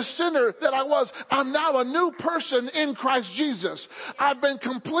longer the sinner that I was. I'm now a new person in Christ Jesus. I've been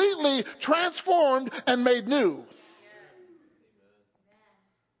completely transformed and made new.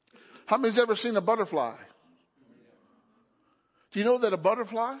 How many's ever seen a butterfly? Do you know that a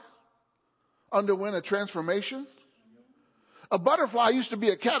butterfly underwent a transformation? A butterfly used to be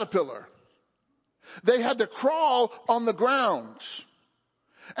a caterpillar. They had to crawl on the ground.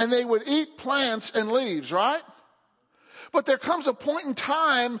 And they would eat plants and leaves, right? But there comes a point in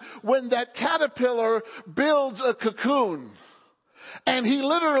time when that caterpillar builds a cocoon. And he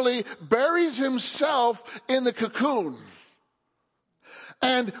literally buries himself in the cocoon.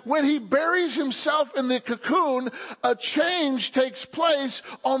 And when he buries himself in the cocoon, a change takes place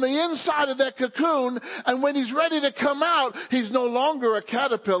on the inside of that cocoon. And when he's ready to come out, he's no longer a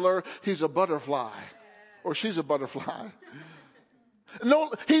caterpillar, he's a butterfly. Or she's a butterfly.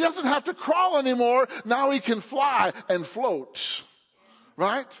 No, he doesn't have to crawl anymore. Now he can fly and float.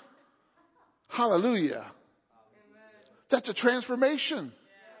 Right? Hallelujah. That's a transformation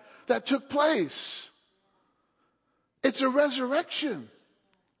that took place. It's a resurrection.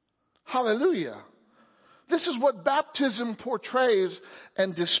 Hallelujah. This is what baptism portrays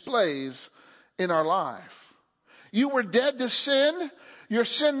and displays in our life. You were dead to sin. Your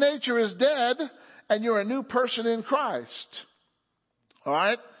sin nature is dead, and you're a new person in Christ. All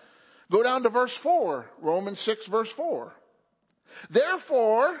right? Go down to verse 4. Romans 6, verse 4.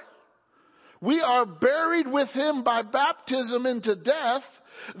 Therefore, we are buried with him by baptism into death,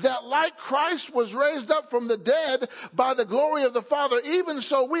 that like Christ was raised up from the dead by the glory of the Father, even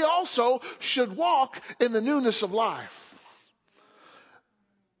so we also should walk in the newness of life.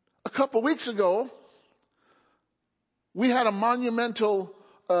 A couple weeks ago, we had a monumental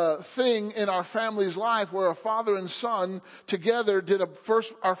thing in our family's life where a father and son together did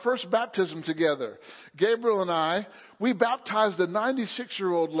our first baptism together. Gabriel and I, we baptized a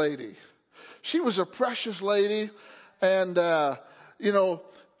 96-year-old lady. She was a precious lady, and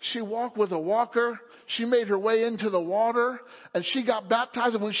she walked with a walker. She made her way into the water, and she got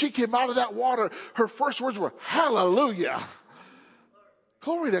baptized. And when she came out of that water, her first words were, "Hallelujah."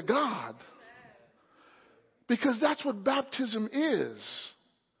 Glory to God. Because that's what baptism is.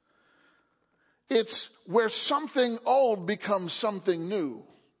 It's where something old becomes something new.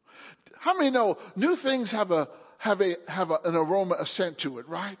 How many know new things have an aroma, a scent to it,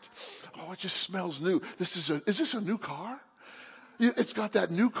 right? Oh, it just smells new. Is this a new car? It's got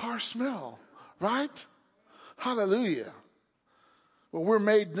that new car smell, right? Hallelujah. Well, we're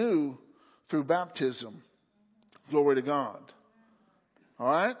made new through baptism. Glory to God. All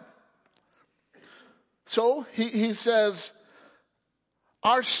right? So he says,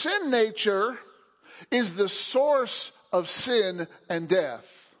 our sin nature is the source of sin and death.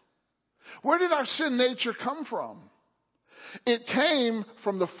 Where did our sin nature come from? It came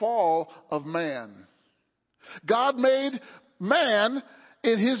from the fall of man. God made man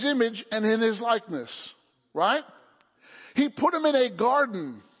in his image and in his likeness, right? He put him in a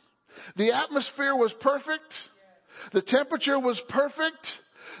garden. The atmosphere was perfect. The temperature was perfect.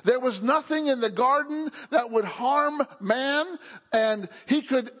 There was nothing in the garden that would harm man, and he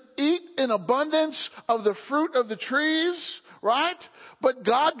could eat in abundance of the fruit of the trees, right? But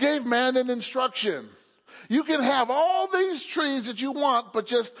God gave man an instruction. You can have all these trees that you want, but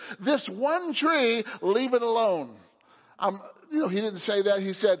just this one tree, leave it alone. He didn't say that.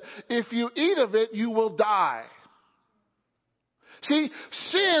 He said, if you eat of it, you will die. See,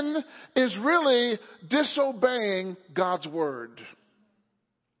 sin is really disobeying God's word.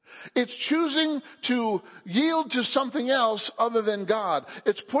 It's choosing to yield to something else other than God.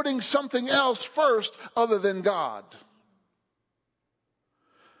 It's putting something else first other than God.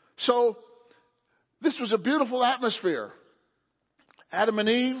 So, this was a beautiful atmosphere. Adam and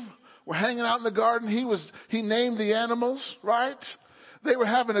Eve were hanging out in the garden. He named the animals, right? They were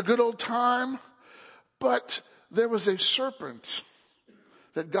having a good old time. But there was a serpent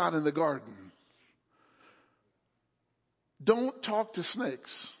that got in the garden. Don't talk to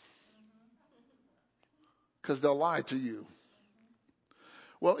snakes, because they'll lie to you.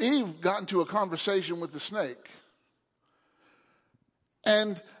 Well, Eve got into a conversation with the snake.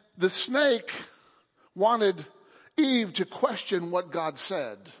 And the snake wanted Eve to question what God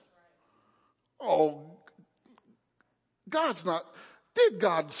said. Oh, did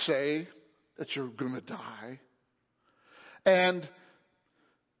God say that you're going to die? And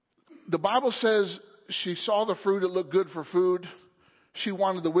the Bible says she saw the fruit, it looked good for food. She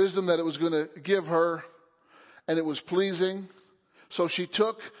wanted the wisdom that it was going to give her, and it was pleasing. So she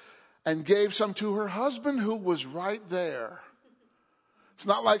took and gave some to her husband who was right there. It's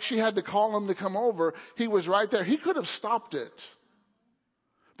not like she had to call him to come over. He was right there. He could have stopped it,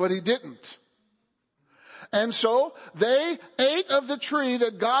 but he didn't. And so they ate of the tree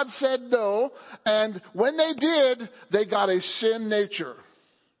that God said no. And when they did, they got a sin nature.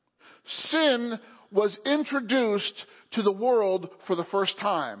 Sin was introduced to the world for the first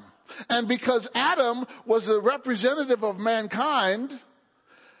time. And because Adam was the representative of mankind,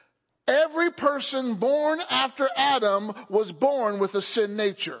 every person born after Adam was born with a sin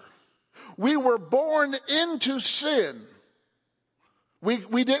nature. We were born into sin. We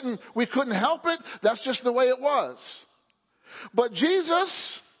couldn't help it. That's just the way it was. But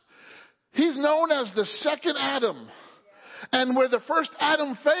Jesus, he's known as the second Adam. And where the first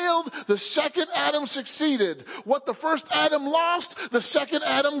Adam failed, the second Adam succeeded. What the first Adam lost, the second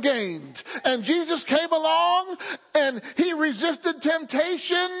Adam gained. And Jesus came along and he resisted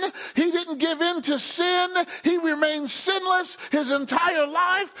temptation. He didn't give in to sin. He remained sinless his entire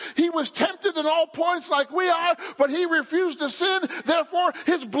life. He was tempted in all points like we are, but he refused to sin. Therefore,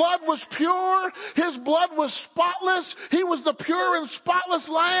 his blood was pure. His blood was spotless. He was the pure and spotless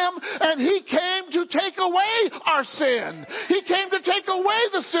Lamb, and he came to take away our sin. He came to take away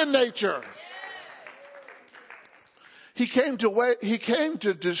the sin nature. He came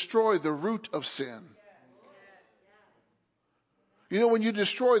to destroy the root of sin. You know, when you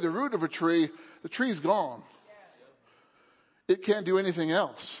destroy the root of a tree, the tree's gone. It can't do anything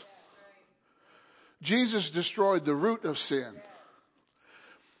else. Jesus destroyed the root of sin.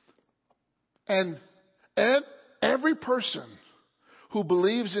 And every person who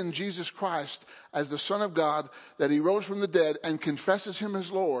believes in Jesus Christ as the Son of God, that he rose from the dead, and confesses him as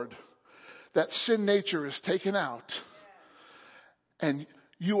Lord, that sin nature is taken out. And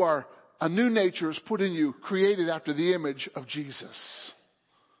a new nature is put in you, created after the image of Jesus.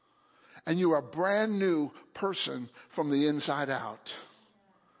 And you are a brand new person from the inside out.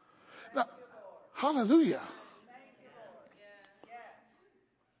 Now, hallelujah.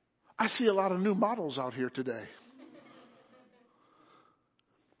 I see a lot of new models out here today.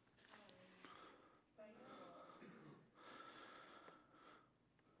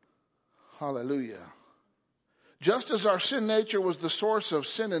 Hallelujah. Just as our sin nature was the source of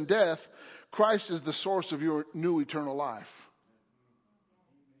sin and death, Christ is the source of your new eternal life.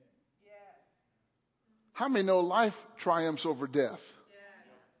 How many know life triumphs over death?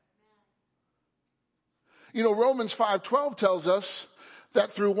 You know, Romans 5:12 tells us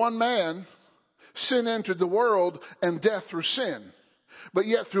that through one man, sin entered the world and death through sin. But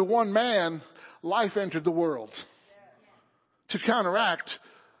yet through one man, life entered the world to counteract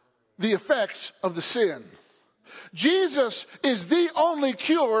the effects of the sin. Jesus is the only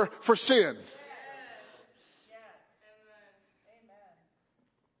cure for sin.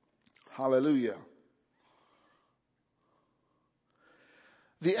 Hallelujah.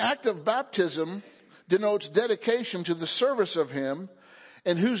 The act of baptism denotes dedication to the service of him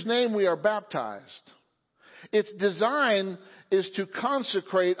in whose name we are baptized. Its design is to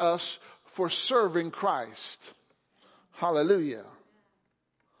consecrate us for serving Christ. Hallelujah.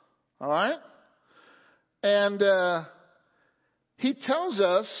 All right? And he tells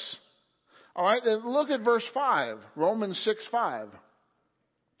us, all right, look at verse 5, Romans 6:5.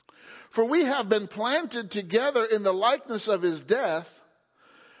 For we have been planted together in the likeness of his death,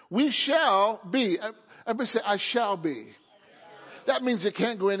 we shall be. Everybody say, I shall be. That means it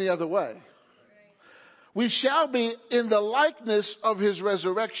can't go any other way. We shall be in the likeness of his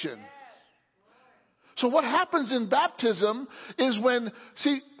resurrection. So what happens in baptism is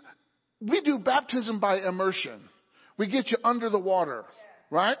we do baptism by immersion. We get you under the water,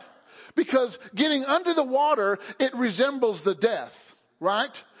 right? Because getting under the water, it resembles the death,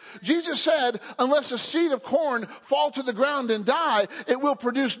 right? Jesus said, unless a seed of corn fall to the ground and die, it will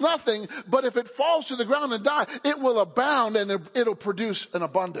produce nothing. But if it falls to the ground and die, it will abound and it'll produce an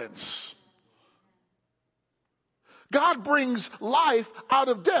abundance. God brings life out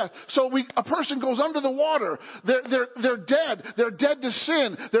of death. So a person goes under the water. They're dead. They're dead to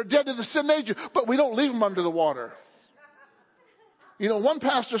sin. They're dead to the sin nature. But we don't leave them under the water. You know, one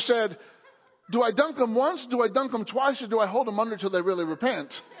pastor said, do I dunk them once? Do I dunk them twice? Or do I hold them under till they really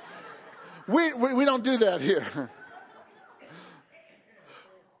repent? We don't do that here.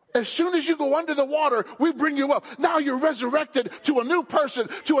 As soon as you go under the water, we bring you up. Now you're resurrected to a new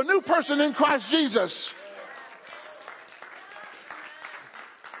person in Christ Jesus.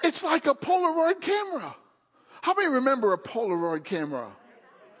 It's like a Polaroid camera. How many remember a Polaroid camera?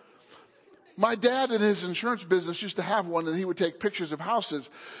 My dad in his insurance business used to have one, and he would take pictures of houses.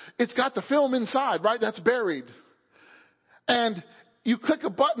 It's got the film inside, right? That's buried. And you click a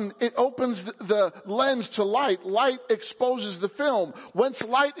button, it opens the lens to light. Light exposes the film. Once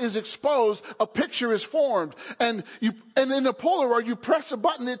light is exposed, a picture is formed. And in a Polaroid, you press a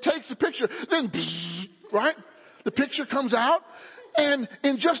button, it takes the picture. Then, right? The picture comes out. And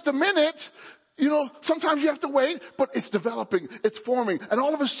in just a minute, sometimes you have to wait, but it's developing, it's forming. And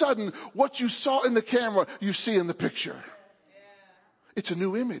all of a sudden, what you saw in the camera, you see in the picture. It's a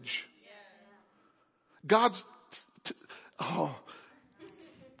new image. God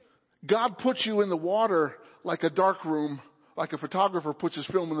puts you in the water like a dark room, like a photographer puts his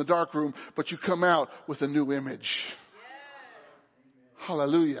film in the dark room, but you come out with a new image.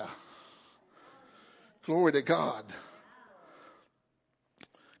 Hallelujah. Glory to God.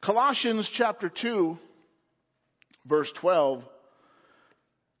 Colossians chapter 2, verse 12,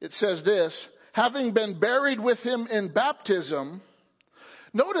 it says this, having been buried with him in baptism.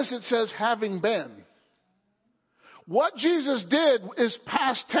 Notice it says having been. What Jesus did is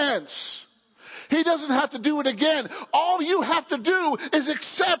past tense. He doesn't have to do it again. All you have to do is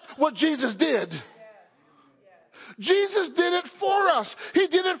accept what Jesus did. Jesus did it for us. He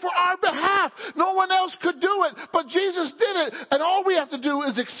did it for our behalf. No one else could do it, but Jesus did it. And all we have to do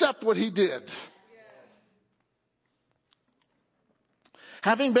is accept what he did.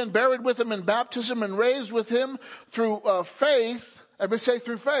 Having been buried with him in baptism and raised with him through faith. Everybody say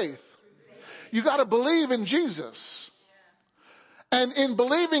through faith. You got to believe in Jesus. And in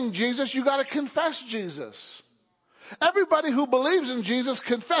believing Jesus, you got to confess Jesus. Everybody who believes in Jesus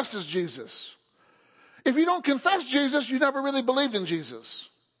confesses Jesus. If you don't confess Jesus, you never really believed in Jesus.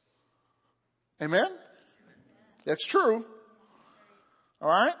 Amen? That's true. All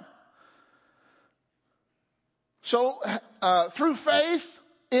right? So, through faith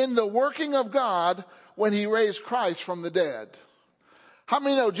in the working of God when he raised Christ from the dead. How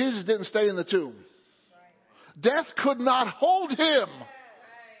many know Jesus didn't stay in the tomb? Death could not hold him.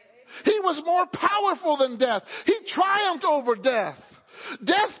 He was more powerful than death. He triumphed over death.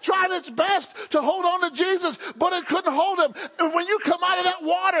 Death tried its best to hold on to Jesus, but it couldn't hold him. And when you come out of that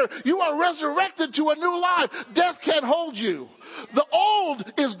water, you are resurrected to a new life. Death can't hold you. The old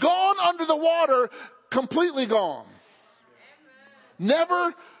is gone under the water, completely gone.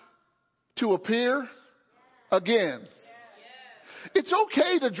 Never to appear again. It's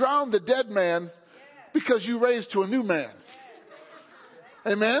okay to drown the dead man because you raised to a new man.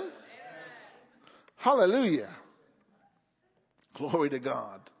 Amen? Hallelujah. Glory to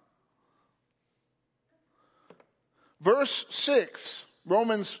God. Verse 6,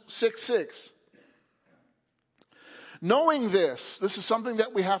 Romans 6:6. Knowing this is something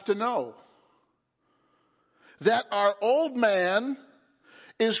that we have to know. That our old man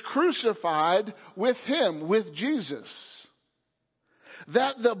is crucified with him, with Jesus.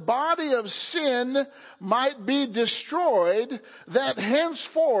 That the body of sin might be destroyed, that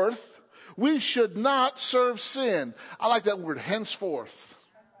henceforth we should not serve sin. I like that word, henceforth.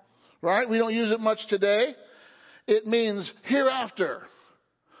 Right? We don't use it much today. It means hereafter.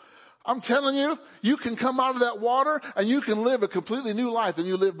 I'm telling you, you can come out of that water and you can live a completely new life than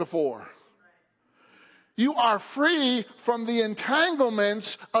you lived before. You are free from the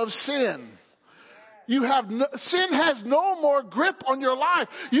entanglements of sin. Sin has no more grip on your life.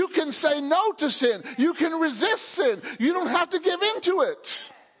 You can say no to sin. You can resist sin. You don't have to give into it.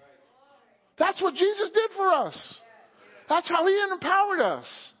 That's what Jesus did for us. That's how he empowered us.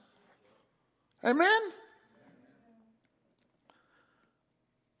 Amen?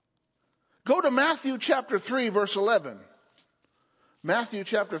 Go to Matthew chapter 3, verse 11. Matthew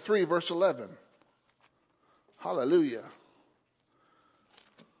chapter 3, verse 11. Hallelujah.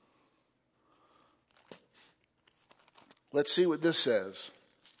 Let's see what this says.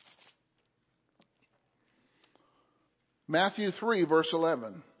 Matthew 3, verse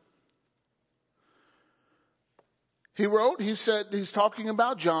 11. He said, he's talking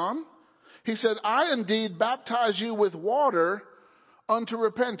about John. He said, I indeed baptize you with water unto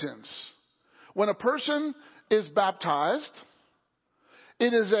repentance. When a person is baptized,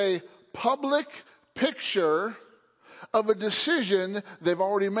 it is a public picture of a decision they've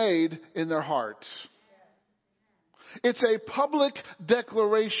already made in their heart. It's a public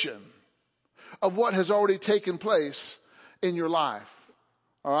declaration of what has already taken place in your life.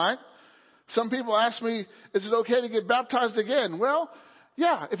 All right? Some people ask me, is it okay to get baptized again? Well,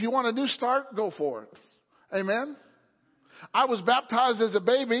 yeah, if you want a new start, go for it. Amen? I was baptized as a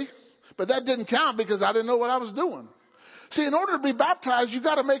baby, but that didn't count because I didn't know what I was doing. See, in order to be baptized, you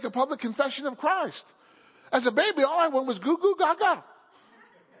got to make a public confession of Christ. As a baby, all I went was goo goo gaga.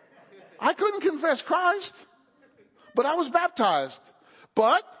 I couldn't confess Christ, but I was baptized.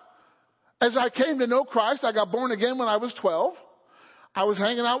 But as I came to know Christ, I got born again when I was 12. I was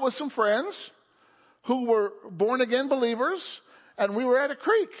hanging out with some friends who were born again believers, and we were at a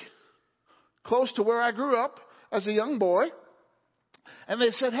creek close to where I grew up as a young boy. And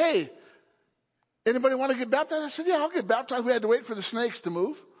they said, hey, anybody want to get baptized? I said, yeah, I'll get baptized. We had to wait for the snakes to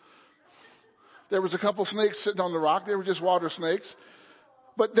move. There was a couple snakes sitting on the rock. They were just water snakes.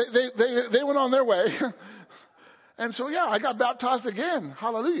 But they went on their way. And so, yeah, I got baptized again.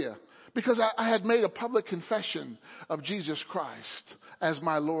 Hallelujah. Because I had made a public confession of Jesus Christ as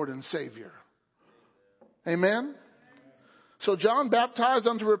my Lord and Savior. Amen? So John baptized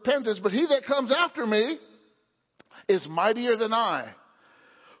unto repentance, but he that comes after me is mightier than I,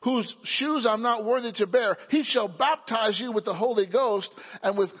 whose shoes I'm not worthy to bear. He shall baptize you with the Holy Ghost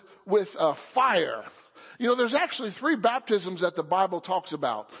and with fire. You know, there's actually 3 baptisms that the Bible talks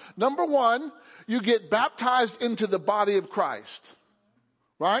about. Number 1, you get baptized into the body of Christ.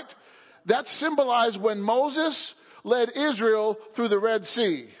 Right? That symbolized when Moses led Israel through the Red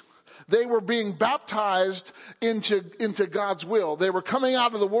Sea. They were being baptized into God's will. They were coming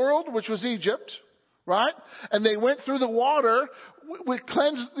out of the world, which was Egypt. Right? And they went through the water with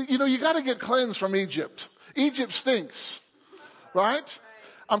cleanse. You know, you got to get cleansed from Egypt. Egypt stinks. Right?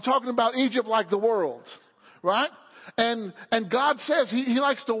 I'm talking about Egypt like the world. Right? And God says He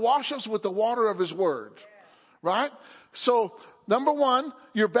likes to wash us with the water of His word. Right? So, number 1,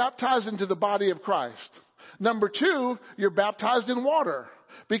 you're baptized into the body of Christ. Number 2, you're baptized in water.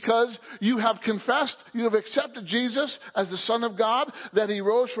 Because you have confessed, you have accepted Jesus as the Son of God, that He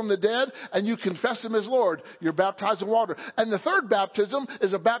rose from the dead, and you confess Him as Lord. You're baptized in water. And the third baptism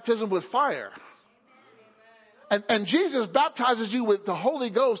is a baptism with fire. And Jesus baptizes you with the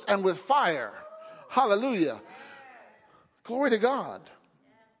Holy Ghost and with fire. Hallelujah. Glory to God.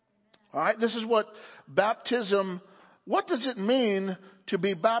 All right, this is what baptism, what does it mean to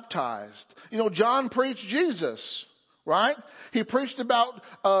be baptized? You know, John preached Jesus, right? He preached about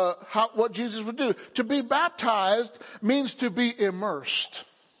what Jesus would do. To be baptized means to be immersed.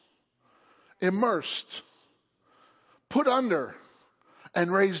 Immersed. Put under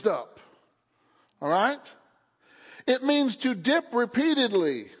and raised up. All right? It means to dip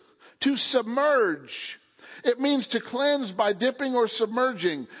repeatedly, to submerge. It means to cleanse by dipping or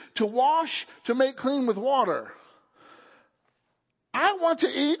submerging, to wash, to make clean with water. I want to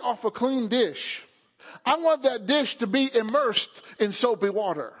eat off a clean dish. I want that dish to be immersed in soapy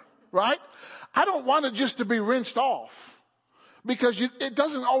water, right? I don't want it just to be rinsed off because it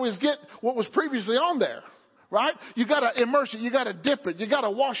doesn't always get what was previously on there, right? You got to immerse it. You got to dip it. You got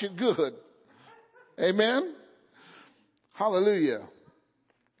to wash it good. Amen. Hallelujah.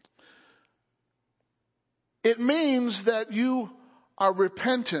 It means that you are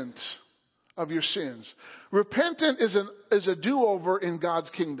repentant of your sins. Repentant is a do-over in God's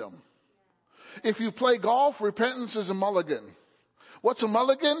kingdom. If you play golf, repentance is a mulligan. What's a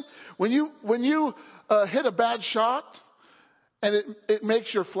mulligan? When you hit a bad shot and it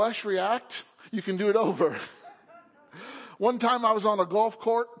makes your flesh react, you can do it over. One time I was on a golf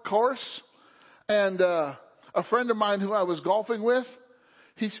course, and a friend of mine who I was golfing with,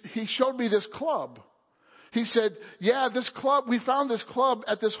 he showed me this club. He said, yeah, we found this club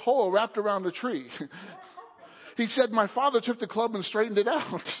at this hole wrapped around a tree. He said, my father took the club and straightened it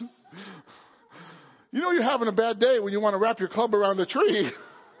out. You know you're having a bad day when you want to wrap your club around a tree.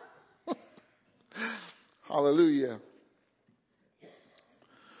 Hallelujah.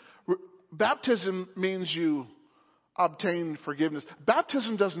 Baptism means you obtain forgiveness.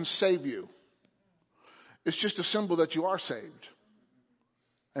 Baptism doesn't save you. It's just a symbol that you are saved.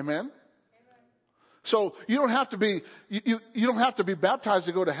 Amen? So you don't have to be you don't have to be baptized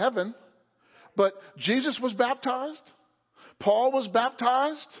to go to heaven. But Jesus was baptized. Paul was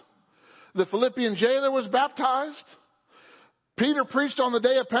baptized. The Philippian jailer was baptized. Peter preached on the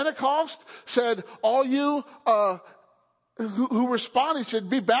day of Pentecost, said, all you who respond, he said,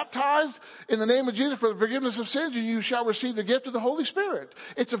 be baptized in the name of Jesus for the forgiveness of sins, and you shall receive the gift of the Holy Spirit.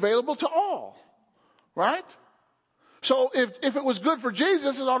 It's available to all. Right? So if it was good for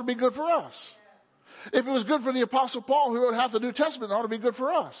Jesus, it ought to be good for us. If it was good for the Apostle Paul, who wrote half the New Testament, it ought to be good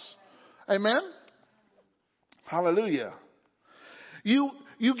for us. Amen? Hallelujah. You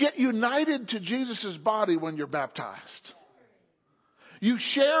get united to Jesus' body when you're baptized. You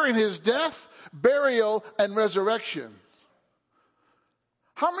share in His death, burial, and resurrection.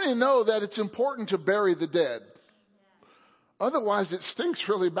 How many know that it's important to bury the dead? Otherwise, it stinks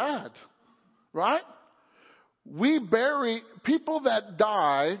really bad. Right? We bury people that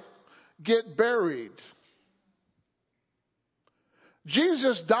die, get buried.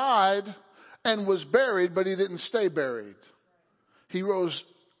 Jesus died and was buried, but He didn't stay buried. He rose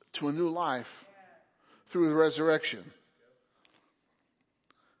to a new life through the resurrection.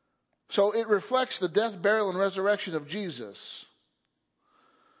 So it reflects the death, burial, and resurrection of Jesus.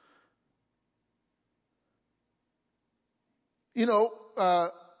 You know,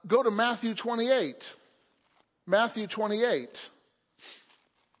 go to Matthew 28. Matthew 28.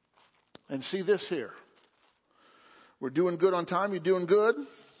 And see this here. We're doing good on time. You doing good?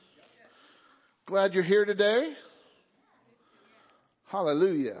 Glad you're here today.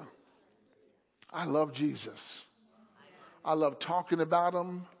 Hallelujah. I love Jesus. I love talking about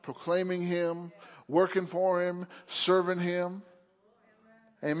Him, proclaiming Him, working for Him, serving Him.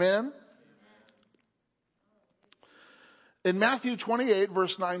 Amen. In Matthew 28,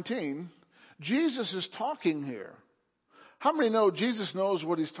 verse 19, Jesus is talking here. How many know Jesus knows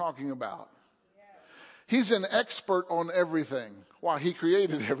what He's talking about? He's an expert on everything. Why? He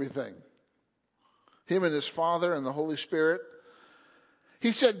created everything. Him and His Father and the Holy Spirit.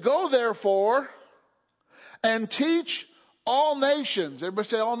 He said, "Go therefore and teach all nations." Everybody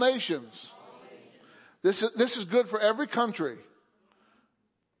say all nations. This is good for every country.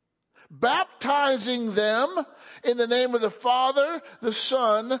 Baptizing them in the name of the Father, the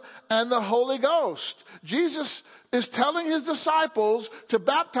Son, and the Holy Ghost. Jesus is telling His disciples to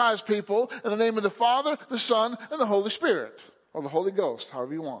baptize people in the name of the Father, the Son, and the Holy Spirit. Or the Holy Ghost,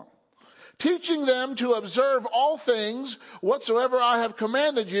 however you want. Teaching them to observe all things whatsoever I have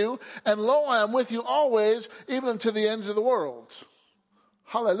commanded you, and lo, I am with you always, even unto the ends of the world.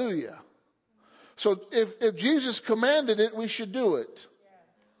 Hallelujah. So if Jesus commanded it, we should do it.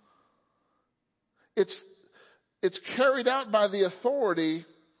 It's carried out by the authority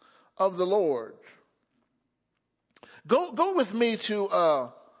of the Lord. Go with me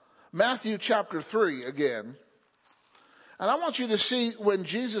to Matthew chapter 3 again. And I want you to see when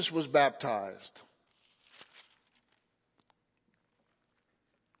Jesus was baptized.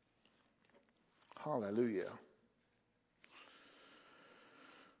 Hallelujah.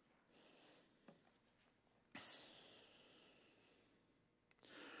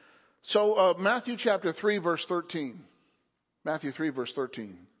 So Matthew chapter 3 verse 13. Matthew 3 verse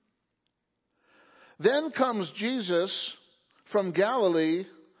 13. Then comes Jesus from Galilee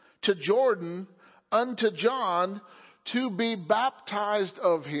to Jordan unto John to be baptized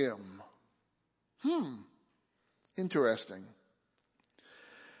of him. Interesting.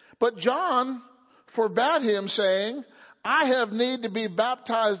 But John forbade him, saying, I have need to be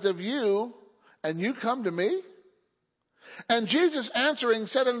baptized of you, and you come to me? And Jesus answering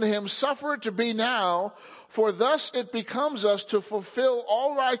said unto him, Suffer it to be now, for thus it becomes us to fulfill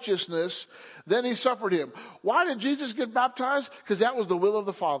all righteousness. Then he suffered him. Why did Jesus get baptized? Because that was the will of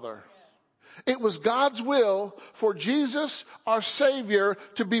the Father. It was God's will for Jesus, our Savior,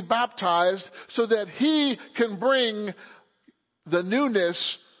 to be baptized so that He can bring the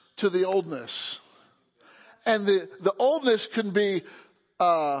newness to the oldness. And the oldness can be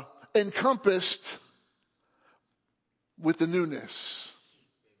encompassed with the newness.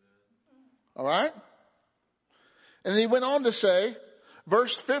 All right? And he went on to say,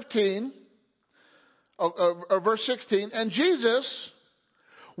 verse 15, or verse 16, and Jesus,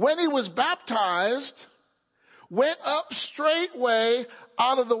 when he was baptized, went up straightway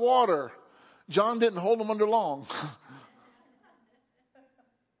out of the water. John didn't hold him under long.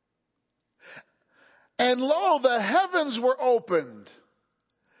 And lo, the heavens were opened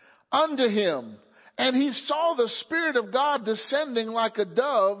unto him. And he saw the Spirit of God descending like a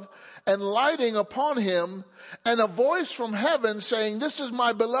dove and lighting upon him. And a voice from heaven saying, This is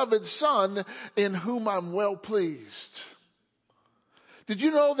my beloved Son, in whom I'm well pleased. Did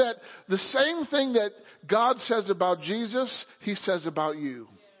you know that the same thing that God says about Jesus, He says about you?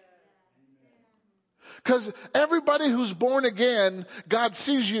 Because everybody who's born again, God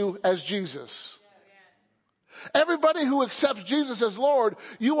sees you as Jesus. Everybody who accepts Jesus as Lord,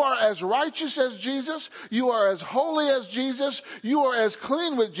 you are as righteous as Jesus, you are as holy as Jesus, you are as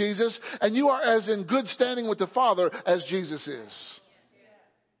clean with Jesus, and you are as in good standing with the Father as Jesus is.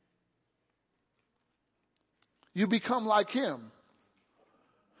 You become like Him.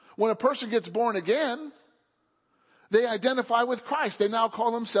 When a person gets born again, they identify with Christ. They now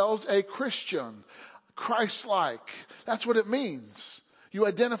call themselves a Christian, Christ-like. That's what it means. You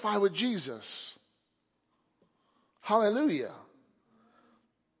identify with Jesus. Hallelujah.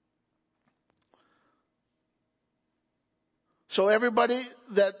 So everybody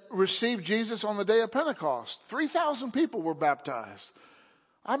that received Jesus on the day of Pentecost, 3,000 people were baptized.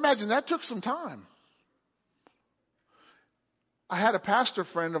 I imagine that took some time. I had a pastor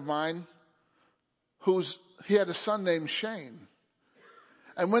friend of mine he had a son named Shane.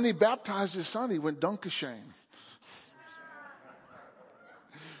 And when he baptized his son, he went Dunkashane.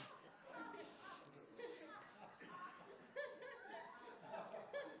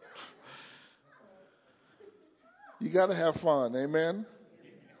 You got to have fun. Amen.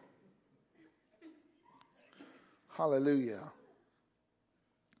 Hallelujah.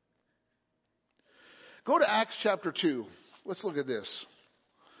 Go to Acts chapter 2. Let's look at this.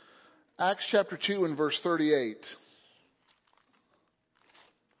 Acts chapter 2 and verse 38.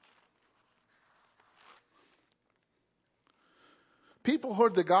 People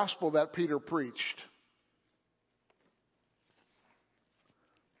heard the gospel that Peter preached.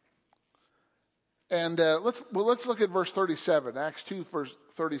 And let's look at verse 37. Acts 2 verse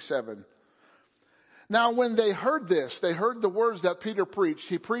 37. Now when they heard this, they heard the words that Peter preached.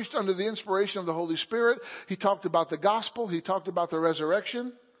 He preached under the inspiration of the Holy Spirit. He talked about the gospel. He talked about the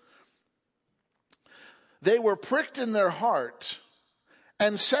resurrection. They were pricked in their heart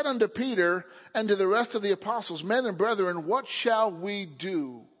and said unto Peter and to the rest of the apostles, Men and brethren, what shall we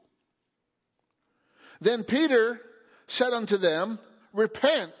do? Then Peter said unto them,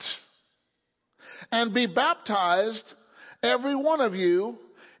 Repent and be baptized, every one of you,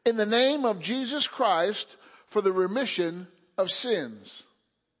 in the name of Jesus Christ for the remission of sins.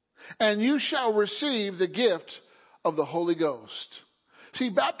 And you shall receive the gift of the Holy Ghost. See,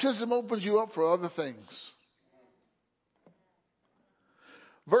 baptism opens you up for other things.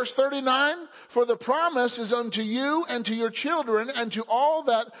 Verse 39, For the promise is unto you and to your children and to all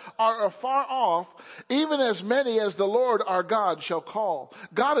that are afar off, even as many as the Lord our God shall call.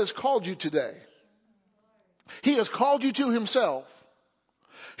 God has called you today. He has called you to himself.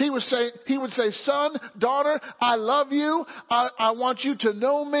 He would say, son, daughter, I love you. I want you to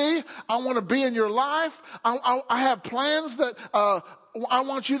know me. I want to be in your life. I have plans that I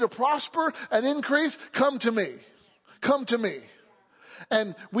want you to prosper and increase. Come to me. Come to me.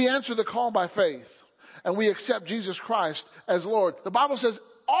 And we answer the call by faith. And we accept Jesus Christ as Lord. The Bible says,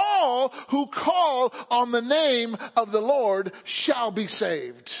 all who call on the name of the Lord shall be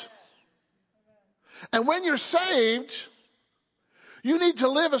saved. And when you're saved, you need to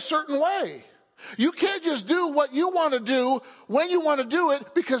live a certain way. You can't just do what you want to do when you want to do it,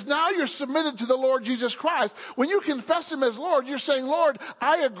 because now you're submitted to the Lord Jesus Christ. When you confess him as Lord, you're saying, Lord,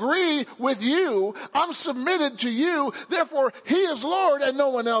 I agree with you. I'm submitted to you. Therefore, he is Lord and no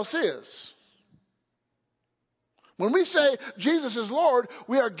one else is. When we say Jesus is Lord,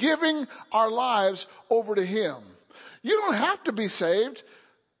 we are giving our lives over to him. You don't have to be saved,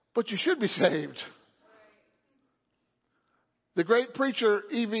 but you should be saved. The great preacher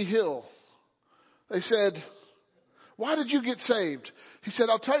E.V. Hill, they said, why did you get saved? He said,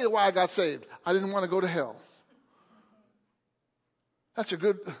 I'll tell you why I got saved. I didn't want to go to hell. That's a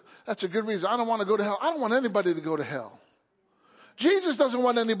good reason. I don't want to go to hell. I don't want anybody to go to hell. Jesus doesn't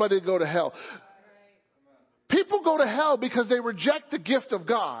want anybody to go to hell. People go to hell because they reject the gift of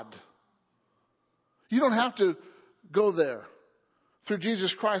God. You don't have to go there. Through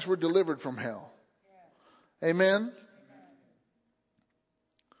Jesus Christ, we're delivered from hell. Amen.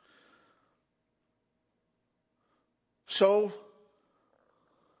 So,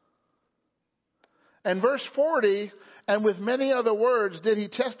 and verse 40, and with many other words did he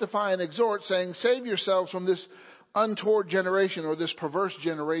testify and exhort, saying, Save yourselves from this untoward generation, or this perverse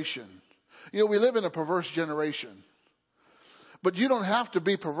generation. You know, we live in a perverse generation. But you don't have to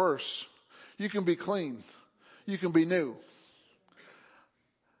be perverse. You can be clean. You can be new.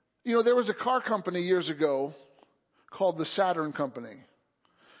 You know, there was a car company years ago called the Saturn Company.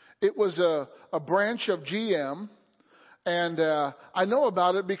 It was a branch of GM. And I know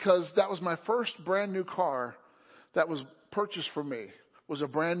about it because that was my first brand new car that was purchased for me. It was a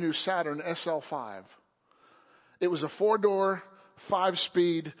brand new Saturn SL5. It was a 4-door,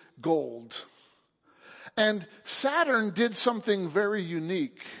 5-speed gold. And Saturn did something very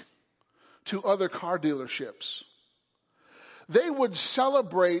unique to other car dealerships. They would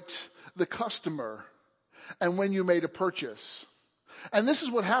celebrate the customer and when you made a purchase. And this is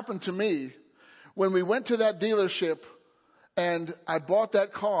what happened to me when we went to that dealership. And I bought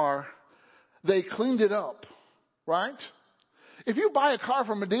that car, they cleaned it up, right? If you buy a car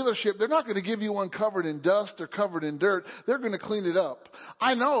from a dealership, they're not going to give you one covered in dust or covered in dirt. They're going to clean it up.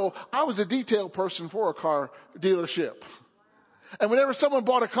 I know, I was a detail person for a car dealership. And whenever someone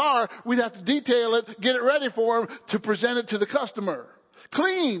bought a car, we'd have to detail it, get it ready for them to present it to the customer.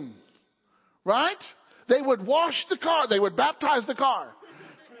 Clean, right? They would wash the car. They would baptize the car.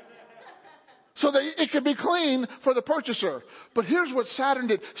 So that it could be clean for the purchaser. But here's what Saturn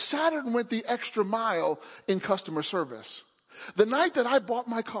did. Saturn went the extra mile in customer service. The night that I bought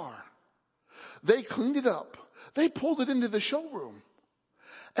my car, they cleaned it up. They pulled it into the showroom.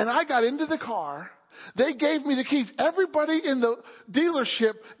 And I got into the car. They gave me the keys. Everybody in the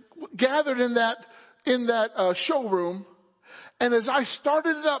dealership gathered in that showroom. And as I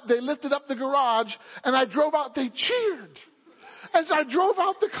started it up, they lifted up the garage, and I drove out. They cheered as I drove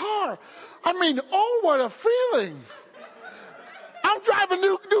out the car. I mean, oh, what a feeling. I'm driving a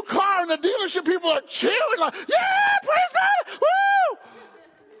new car, and the dealership people are cheering like, yeah, praise God, woo!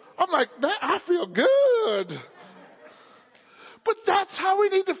 I'm like, man, I feel good. But that's how we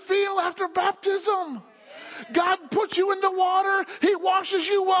need to feel after baptism. God puts you in the water. He washes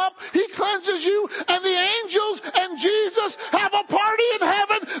you up. He cleanses you. And the angels and Jesus have a party in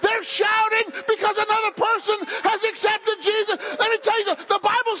heaven. They're shouting because another person has accepted Jesus. Let me tell you, the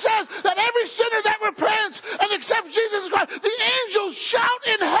Bible says that every sinner that repents and accepts Jesus Christ, the angels shout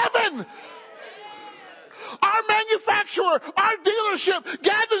in heaven. Our manufacturer, our dealership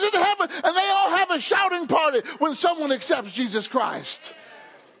gathers in heaven, and they all have a shouting party when someone accepts Jesus Christ.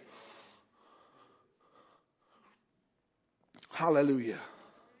 Hallelujah.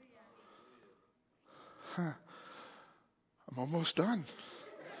 I'm almost done.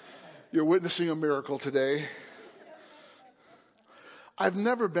 You're witnessing a miracle today. I've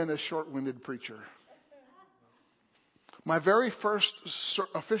never been a short-winded preacher. My very first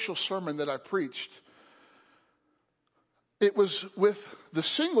official sermon that I preached, it was with the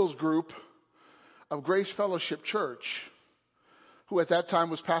singles group of Grace Fellowship Church, who at that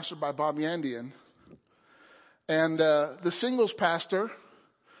time was pastored by Bob Yandian. And the singles pastor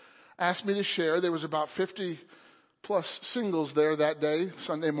asked me to share. There was about 50 plus singles there that day,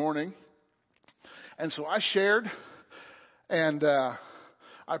 Sunday morning. And so I shared, and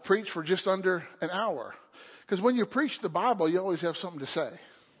I preached for just under an hour. Because when you preach the Bible, you always have something to say.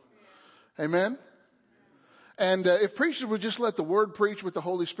 Amen? And if preachers would just let the Word preach with the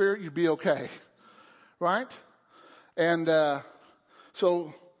Holy Spirit, you'd be okay. Right? And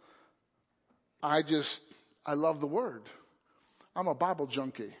so I love the Word. I'm a Bible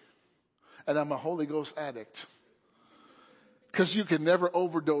junkie. And I'm a Holy Ghost addict. Because you can never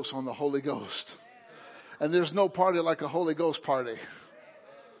overdose on the Holy Ghost. And there's no party like a Holy Ghost party.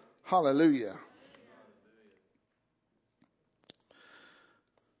 Hallelujah.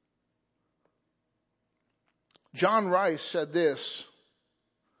 John Rice said this: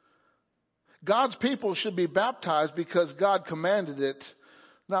 God's people should be baptized because God commanded it,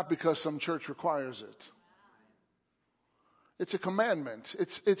 not because some church requires it. It's a commandment.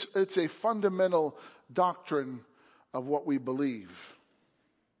 It's a fundamental doctrine of what we believe.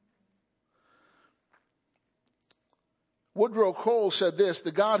 Woodrow Cole said this: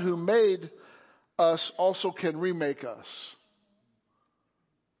 the God who made us also can remake us.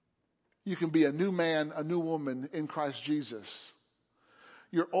 You can be a new man, a new woman in Christ Jesus.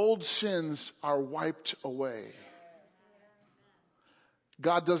 Your old sins are wiped away.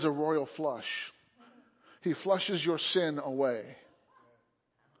 God does a royal flush. He flushes your sin away.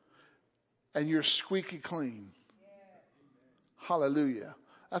 And you're squeaky clean. Hallelujah.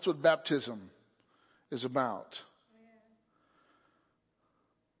 That's what baptism is about.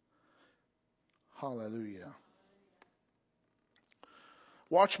 Hallelujah.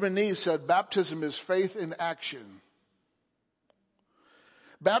 Watchman Nee said, baptism is faith in action.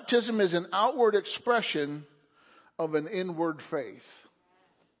 Baptism is an outward expression of an inward faith.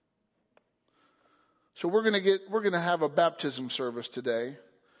 So we're going to have a baptism service today.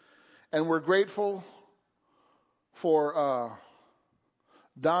 And we're grateful for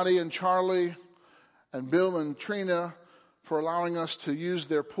Donnie and Charlie and Bill and Trina for allowing us to use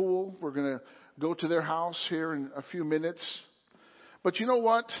their pool. We're going to go to their house here in a few minutes. But you know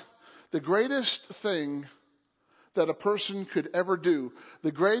what? The greatest thing that a person could ever do,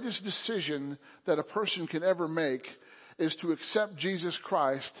 the greatest decision that a person can ever make, is to accept Jesus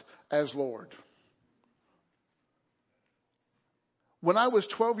Christ as Lord. When I was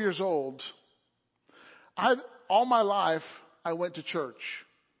 12 years old, all my life I went to church.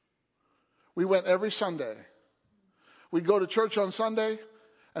 We went every Sunday. We'd go to church on Sunday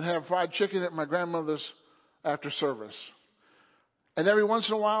and have fried chicken at my grandmother's after service. And every once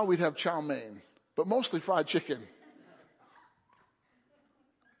in a while, we'd have chow mein, but mostly fried chicken.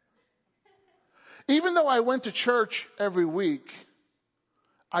 Even though I went to church every week,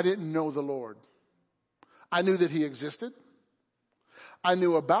 I didn't know the Lord. I knew that He existed. I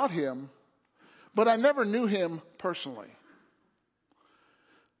knew about Him, but I never knew Him personally.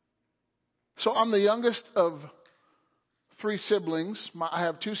 So I'm the youngest of 3 siblings. I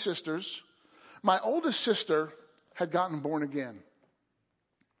have 2 sisters. My oldest sister had gotten born again.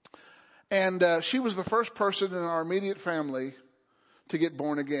 And she was the first person in our immediate family to get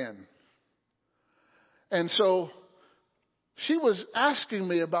born again. And so she was asking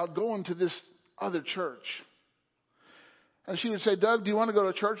me about going to this other church. And she would say, Doug, do you want to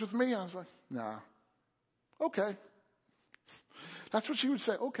go to church with me? I was like, nah. Okay. That's what she would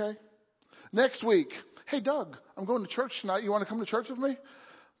say. Okay. Next week, hey, Doug, I'm going to church tonight. You want to come to church with me?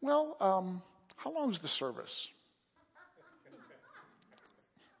 Well, how long is the service?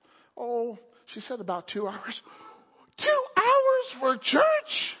 Oh, she said about 2 hours. 2 hours for church?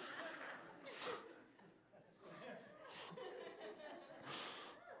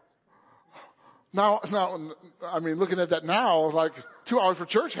 Now, I mean, looking at that now, like 2 hours for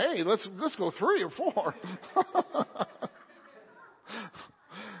church. Hey, let's go 3 or 4.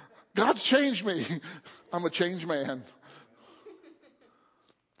 God's changed me. I'm a changed man.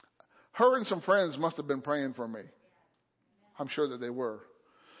 Her and some friends must have been praying for me. I'm sure that they were.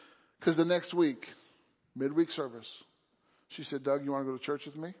 Because the next week, midweek service, she said, Doug, you want to go to church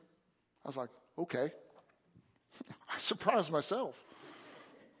with me? I was like, okay. I surprised myself.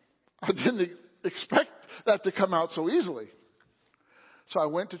 I didn't expect that to come out so easily. So I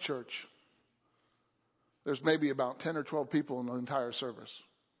went to church. There's maybe about 10 or 12 people in the entire service.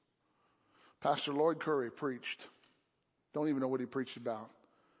 Pastor Lloyd Curry preached. Don't even know what he preached about.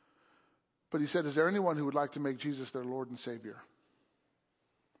 But he said, is there anyone who would like to make Jesus their Lord and Savior?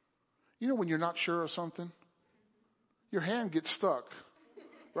 You know when you're not sure of something? Your hand gets stuck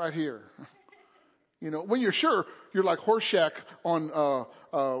right here. You know, when you're sure, you're like Horseshack on,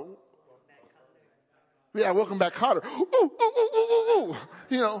 Welcome Back Kotter. Ooh, ooh, ooh, ooh, ooh.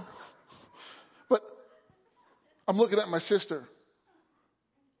 You know. But I'm looking at my sister.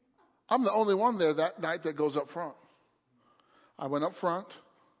 I'm the only one there that night that goes up front. I went up front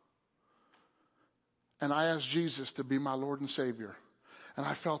and I asked Jesus to be my Lord and Savior. And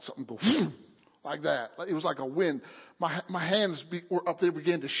I felt something go like that. It was like a wind. My hands were up there,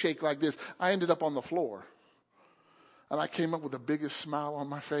 began to shake like this. I ended up on the floor. And I came up with the biggest smile on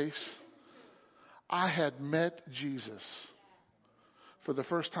my face. I had met Jesus for the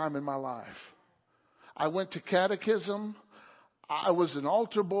first time in my life. I went to catechism. I was an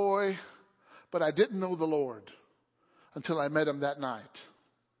altar boy, but I didn't know the Lord until I met him that night.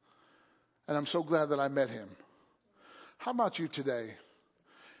 And I'm so glad that I met him. How about you today?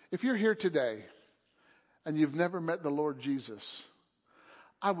 If you're here today and you've never met the Lord Jesus,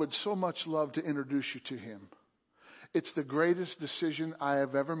 I would so much love to introduce you to him. It's the greatest decision I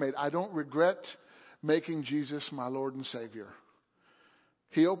have ever made. I don't regret making Jesus my Lord and Savior.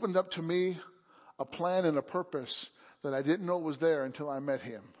 He opened up to me a plan and a purpose that I didn't know was there until I met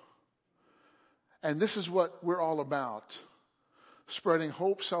him. And this is what we're all about. Spreading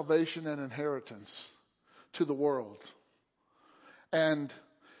hope, salvation, and inheritance to the world. And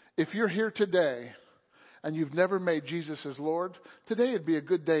if you're here today and you've never made Jesus as Lord, today would be a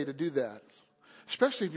good day to do that. Especially if